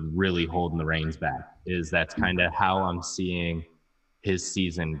 that's what's really holding the reins back. That's kind of how I'm seeing his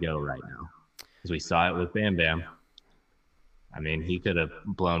season go right now. Because we saw it with Bam Bam. I mean, he could have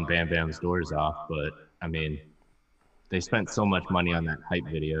blown Bam Bam's doors off, but I mean, they spent so much money on that hype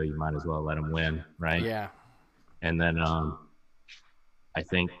video, you might as well let him win, right? Yeah. And then I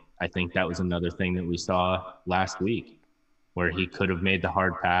think that was another thing that we saw last week, where he could have made the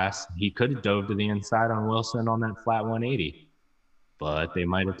hard pass. He could have dove to the inside on Wilson on that flat 180, but they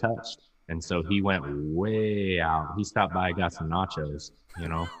might have touched. And so he went way out. He stopped by, got some nachos, you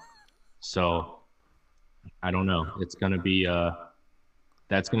know? So I don't know. It's going to be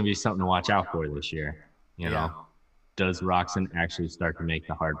that's going to be something to watch out for this year. You know, does Roczen actually start to make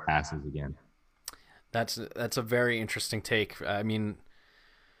the hard passes again? That's a very interesting take. I mean,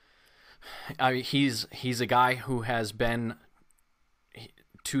 he's a guy who has been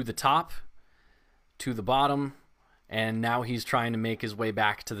to the top, to the bottom, and now he's trying to make his way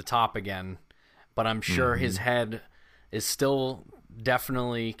back to the top again. But I'm sure his head is still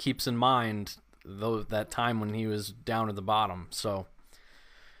definitely keeps in mind that time when he was down at the bottom. So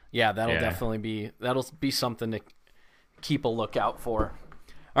yeah, that'll be something to keep a lookout for.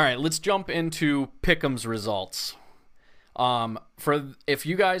 All right, let's jump into Pick'em's results. If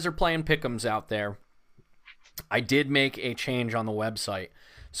you guys are playing Pick'ems out there, I did make a change on the website.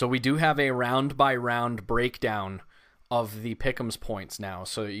 So we do have a round by round breakdown of the Pick'ems points now,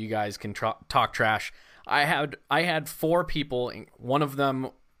 so you guys can talk trash. I had 4 people. One of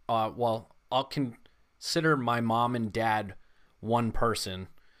them, I'll consider my mom and dad one person.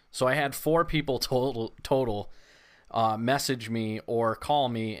 So I had 4 people total message me or call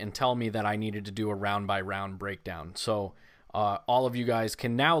me and tell me that I needed to do a round by round breakdown. So all of you guys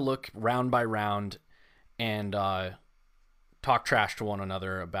can now look round by round and talk trash to one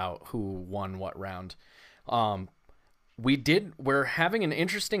another about who won what round. We're having an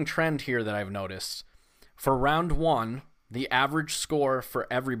interesting trend here that I've noticed. For round 1, the average score for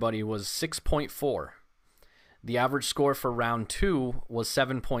everybody was 6.4. The average score for round 2 was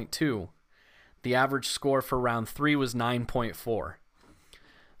 7.2. The average score for round 3 was 9.4.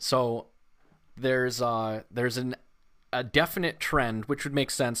 So there's a definite trend, which would make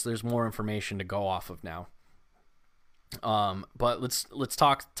sense. There's more information to go off of now. But let's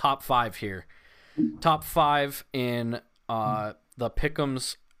talk top 5 here. Top 5 in the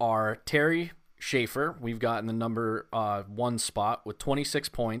pick'ems are Terry Schaefer. We've got in the number 1 spot with 26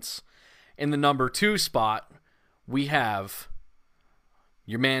 points. In the number 2 spot, we have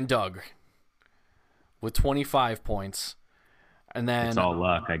your man Doug with 25 points. And then It's all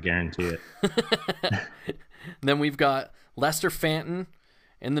luck, I guarantee it. then we've got Lester Fanton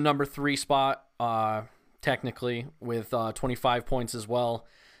in the number 3 spot, technically, with 25 points as well.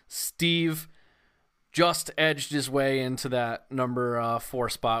 Steve just edged his way into that number 4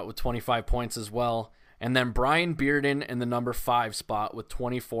 spot with 25 points as well. And then Brian Bearden in the number 5 spot with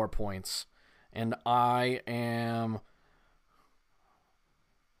 24 points. And I am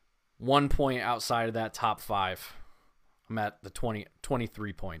 1 point outside of that top 5. I'm at the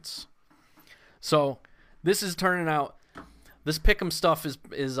 23 points. So this is turning out, this pick'em stuff is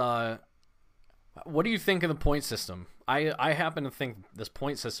what do you think of the point system? I happen to think this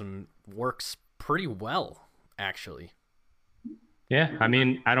point system works pretty well, actually. Yeah, I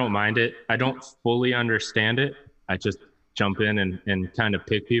mean, I don't mind it. I don't fully understand it. I just jump in and kind of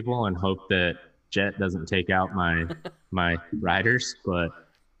pick people and hope that Jet doesn't take out my my riders. But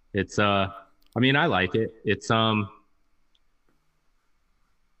it's I mean, I like it. It's I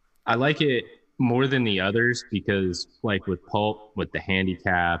like it more than the others because, like, with Pulp, with the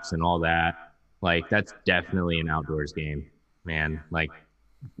handicaps and all that, like, that's definitely an outdoors game, man. Like,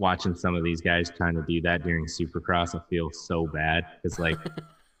 watching some of these guys trying to do that during Supercross, I feel so bad. It's like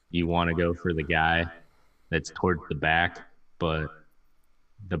you want to go for the guy that's towards the back, but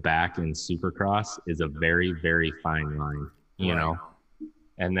the back in Supercross is a very, very fine line, you know?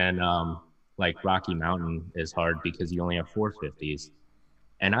 And then, like, Rocky Mountain is hard because you only have 450s.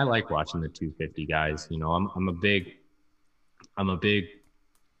 And I like watching the 250 guys. You know, I'm a big I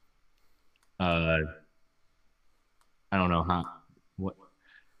don't know what.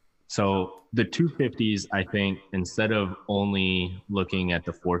 So the 250s, I think, instead of only looking at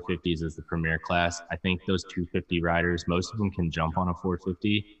the 450s as the premier class, I think those 250 riders, most of them can jump on a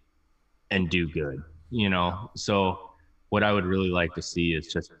 450 and do good, you know? So what I would really like to see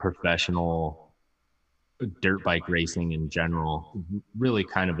is just professional dirt bike racing in general really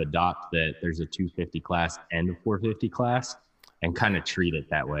kind of adopt that there's a 250 class and a 450 class and kind of treat it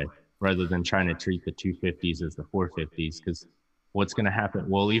that way rather than trying to treat the 250s as the 450s. Because what's going to happen?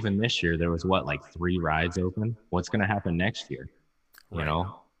 Well, even this year, there was like 3 rides open. What's going to happen next year? You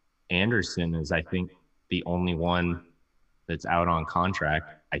know, Anderson is, I think, the only one that's out on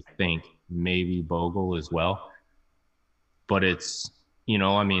contract. I think maybe Bogle as well. But it's, you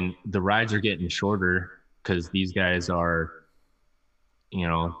know, I mean, the rides are getting shorter because these guys are, you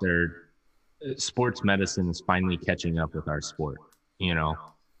know, sports medicine is finally catching up with our sport, you know,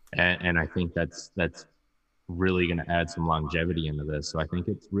 and I think that's really going to add some longevity into this. So I think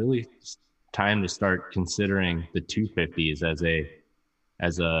it's really time to start considering the 250s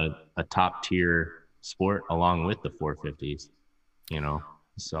as a top tier sport along with the 450s, you know.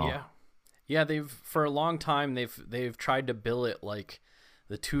 So yeah, they've for a long time they've tried to bill it like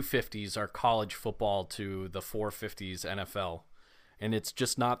the 250s are college football to the 450s NFL, and it's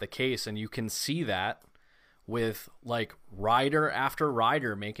just not the case. And you can see that with like rider after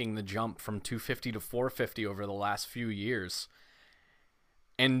rider making the jump from 250 to 450 over the last few years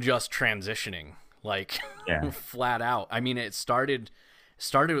and just transitioning like flat out. I mean, it started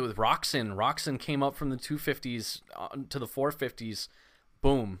with Roxon. Roxon came up from the 250s to the 450s.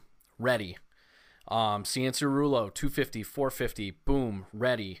 Boom, ready. Cianciarulo 250, 450, boom,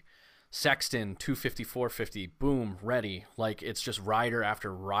 ready. Sexton 250, 450, boom, ready. Like, it's just rider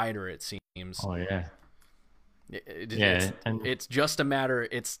after rider, it seems. Oh yeah. It's just a matter.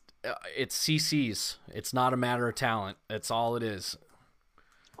 It's CCs. It's not a matter of talent. That's all it is.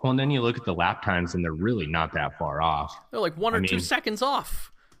 Well, and then you look at the lap times, and they're really not that far off. They're like 1 or 2 seconds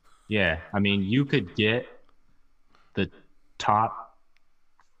off. Yeah, I mean, you could get the top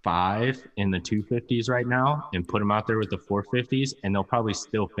 5 in the 250s right now and put them out there with the 450s, and they'll probably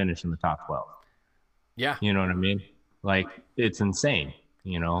still finish in the top 12. Yeah, you know what I mean? Like, it's insane,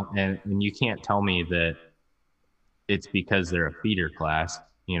 you know. And you can't tell me that it's because they're a feeder class,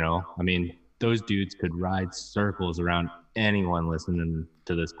 you know. I mean, those dudes could ride circles around anyone listening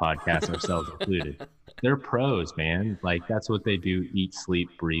to this podcast, ourselves included. They're pros, man. Like, that's what they do: eat, sleep,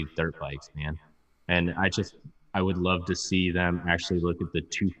 breathe dirt bikes, man. And I would love to see them actually look at the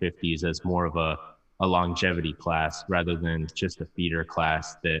 250s as more of a longevity class rather than just a feeder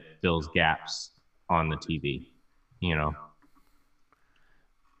class that fills gaps on the TV, you know.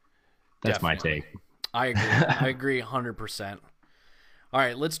 That's Definitely. My take. I agree. I agree 100%. All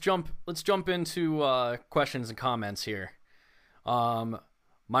right, let's jump into questions and comments here.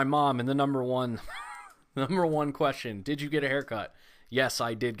 My mom in the number 1 Number one question: did you get a haircut? Yes,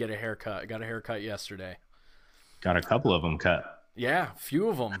 I did get a haircut. I got a haircut yesterday. Got a couple of them cut. Yeah, few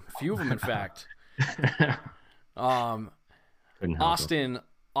of them, in fact. Couldn't help it.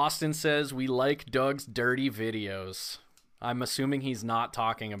 Austin says we like Doug's dirty videos. I'm assuming he's not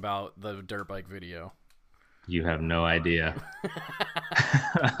talking about the dirt bike video. You have no idea.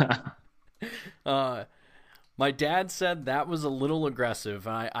 My dad said that was a little aggressive.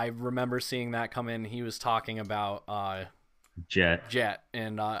 I remember seeing that come in. He was talking about Jet,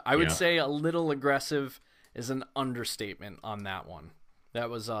 and I would say a little aggressive is an understatement on that one. That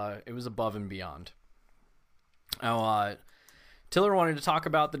was it was above and beyond. Now, Tiller wanted to talk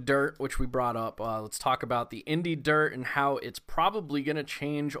about the dirt, which we brought up. Let's talk about the Indy dirt and how it's probably going to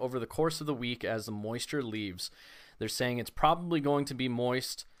change over the course of the week as the moisture leaves. They're saying it's probably going to be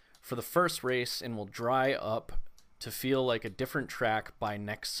moist for the first race and will dry up to feel like a different track by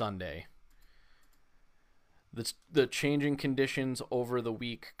next Sunday. The changing conditions over the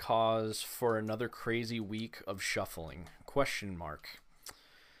week cause for another crazy week of shuffling? ?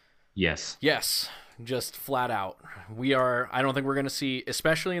 Yes. Yes, just flat out. I don't think we're going to see,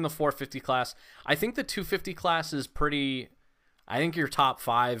 especially in the 450 class. I think the 250 class is pretty, I think your top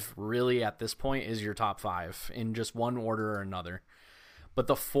 5 really at this point is your top 5 in just one order or another. But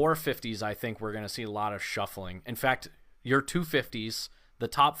the 450s, I think we're going to see a lot of shuffling. In fact, your 250s, the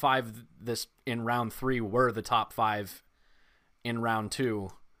top 5 in round 3 were the top 5 in round 2,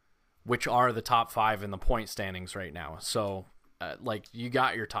 which are the top 5 in the point standings right now. So, you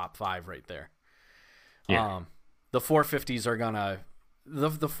got your top 5 right there. Yeah. The 450s are gonna the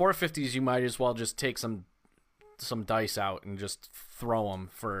 450s. You might as well just take some dice out and just throw them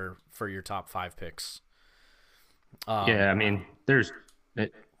for your top 5 picks. Yeah, I mean,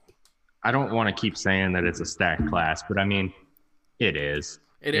 I don't want to keep saying that it's a stacked class, but I mean, it is.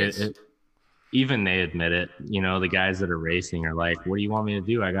 It is. Even they admit it. The guys that are racing are like, what do you want me to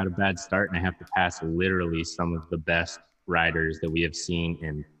do? I got a bad start and I have to pass literally some of the best riders that we have seen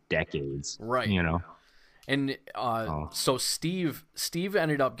in decades. Right. And so Steve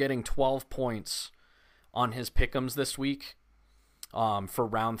ended up getting 12 points on his pick'ems this week for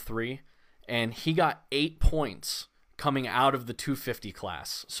round 3, and he got 8 points coming out of the 250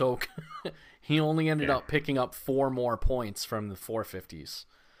 class. So he only ended up picking up 4 more points from the 450s.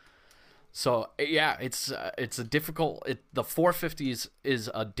 So yeah, it's a difficult. The 450s is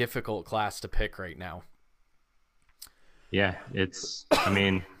a difficult class to pick right now. Yeah, I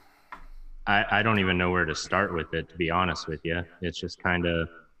mean, I don't even know where to start with it, to be honest with you. It's just kind of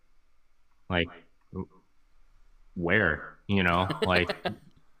like, where, like,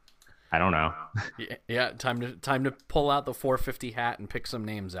 I don't know. Yeah, time to pull out the 450 hat and pick some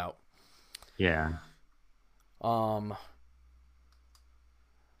names out. Yeah.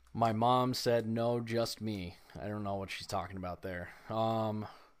 My mom said no, just me. I don't know what she's talking about there.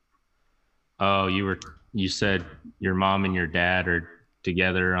 Oh, you said your mom and your dad are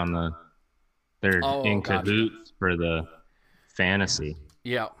together they're in cahoots for the fantasy.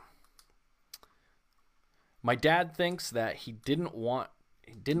 Yeah. My dad thinks that he didn't want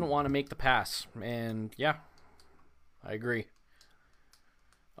to make the pass, and yeah, I agree.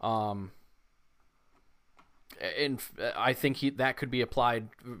 And I think that could be applied.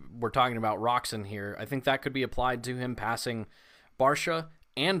 We're talking about Roczen here. I think that could be applied to him passing Barcia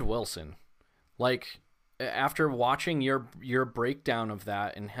and Wilson. Like, after watching your breakdown of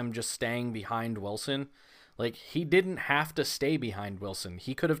that and him just staying behind Wilson, like, he didn't have to stay behind Wilson.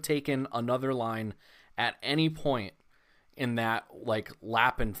 He could have taken another line at any point in that, like,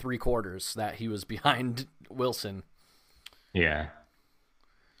 lap and 3/4 that he was behind Wilson. Yeah.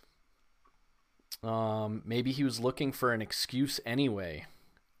 Maybe he was looking for an excuse anyway,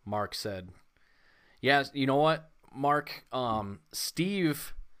 Mark said. Yeah, you know what, Mark?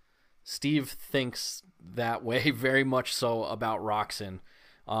 Steve thinks that way very much so about Roczen.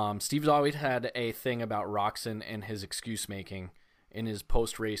 Steve's always had a thing about Roczen and his excuse making in his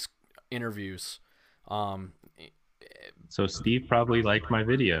post-race interviews. So Steve probably liked my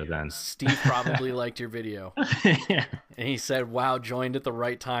video then. Steve probably liked your video. Yeah. And he said, wow, joined at the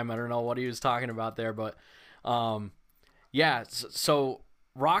right time. I don't know what he was talking about there, but yeah. So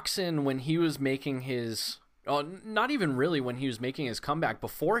Roczen, when he was making his, not even really when he was making his comeback,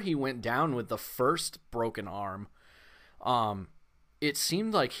 before he went down with the first broken arm, it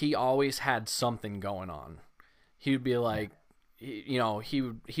seemed like he always had something going on. He would be like, he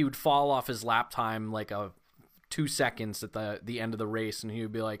would fall off his lap time like 2 seconds at the end of the race, and he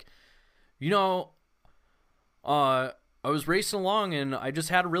would be like, I was racing along and I just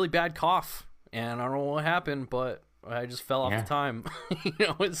had a really bad cough, and I don't know what happened, but I just fell off the time.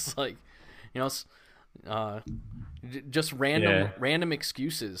 It's like, Just random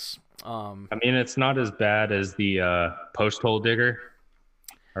excuses. I mean, it's not as bad as the post hole digger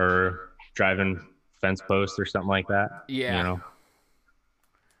or driving fence post or something like that. Yeah. You know?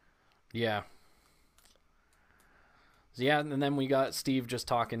 Yeah. Yeah, and then we got Steve just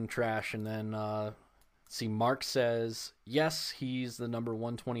talking trash, and then see, Mark says, yes, he's the number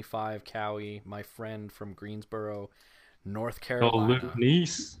 125 Cowie, my friend from Greensboro, North Carolina. Oh, Luke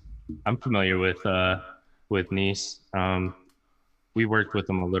Neese. I'm familiar with Neese. We worked with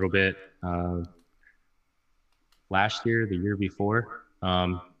him a little bit last year, the year before.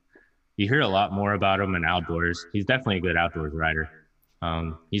 You hear a lot more about him in outdoors. He's definitely a good outdoors rider.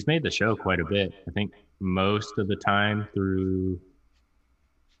 He's made the show quite a bit. I think most of the time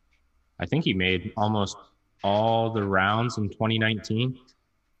I think he made almost all the rounds in 2019.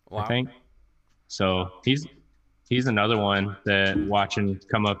 Wow. I think. So he's another one that watching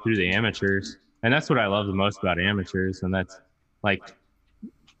come up through the amateurs. And that's what I love the most about amateurs. And that's like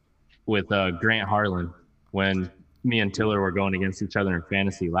with Grant Harlan, when me and Tiller were going against each other in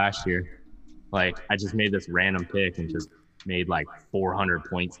fantasy last year, like I just made this random pick and just made like 400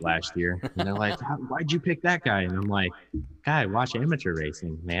 points last year. And they're like, why'd you pick that guy? And I'm like, guy, watch amateur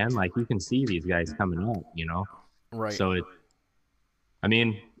racing, man. Like you can see these guys coming up, you know? Right. So I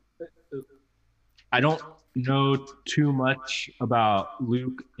mean, I don't know too much about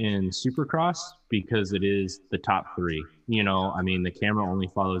Luke in Supercross because it is the top three, you know, I mean, the camera only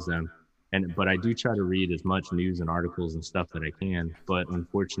follows them. But I do try to read as much news and articles and stuff that I can, but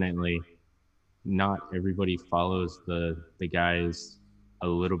unfortunately, not everybody follows the guys a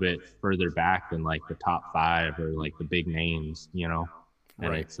little bit further back than like the top five or like the big names, you know? And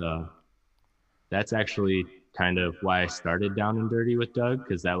right. It's, that's actually kind of why I started Down and Dirty with Doug.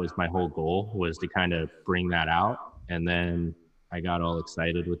 Cause that was my whole goal, was to kind of bring that out. And then I got all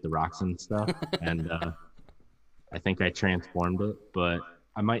excited with the Roxon stuff and, I think I transformed it, but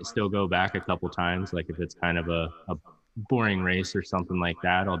I might still go back a couple times. Like if it's kind of a boring race or something like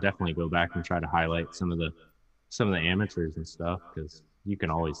that, I'll definitely go back and try to highlight some of the amateurs and stuff, because you can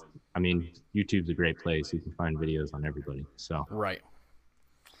always, I mean, YouTube's a great place. You can find videos on everybody. So right.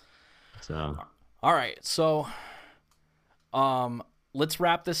 So all right. So let's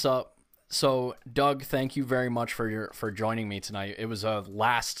wrap this up. So Doug, thank you very much for joining me tonight. It was a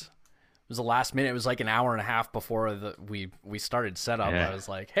last minute. It was like an hour and a half before we started setup. Yeah. I was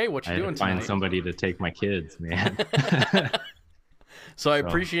like, "Hey, what you doing tonight?" Find somebody to take my kids, man. So I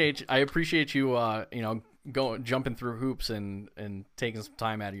appreciate you, jumping through hoops and taking some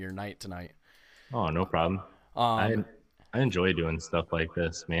time out of your night tonight. Oh, no problem. I enjoy doing stuff like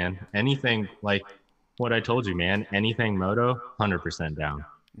this, man. Anything like what I told you, man. Anything moto, 100% down.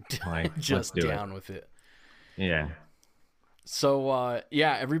 Like, just down with it. Yeah. So,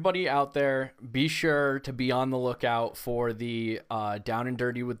 everybody out there, be sure to be on the lookout for the Down and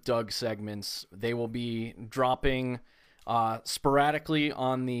Dirty with Doug segments. They will be dropping sporadically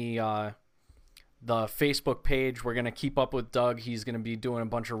on the Facebook page. We're going to keep up with Doug. He's going to be doing a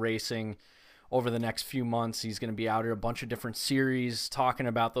bunch of racing over the next few months. He's going to be out at a bunch of different series, talking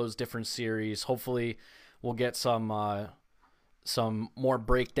about those different series. Hopefully, we'll get some more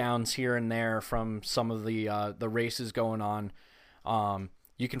breakdowns here and there from some of the races going on.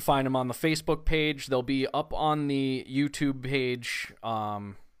 You can find them on the Facebook page. They'll be up on the YouTube page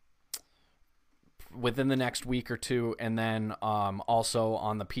within the next week or two, and then also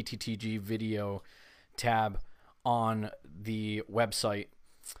on the PTTG video tab on the website.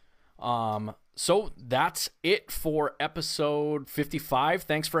 So that's it for episode 55.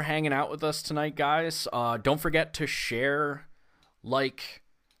 Thanks for hanging out with us tonight, guys. Don't forget to share, like,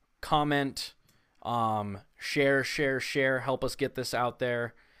 comment, share, help us get this out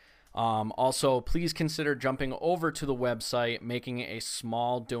there. Also, please consider jumping over to the website, making a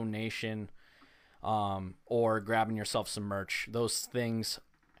small donation, or grabbing yourself some merch. Those things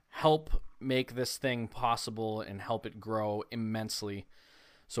help make this thing possible and help it grow immensely.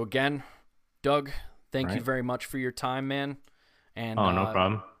 So again, Doug, thank you very much for your time, man. And no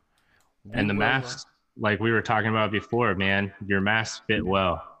problem. And the masks, like we were talking about before, man, your masks fit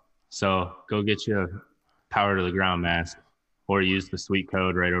well. So go get you a Power to the Ground mask, or use the sweet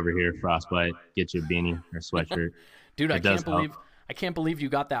code right over here, Frostbite. Get you a beanie or sweatshirt. Dude, I can't believe you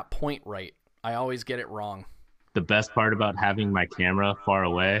got that point right. I always get it wrong. The best part about having my camera far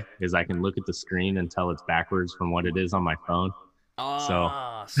away is I can look at the screen and tell it's backwards from what it is on my phone.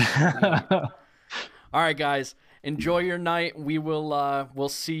 All right, guys, enjoy your night. We'll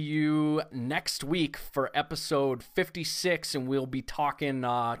see you next week for episode 56, and we'll be talking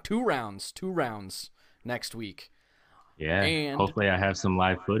two rounds next week. Yeah, and hopefully I have some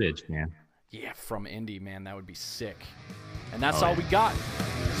live footage, man. Yeah, from Indy, man, that would be sick. And that's all we got.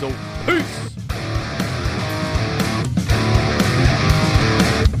 So, peace!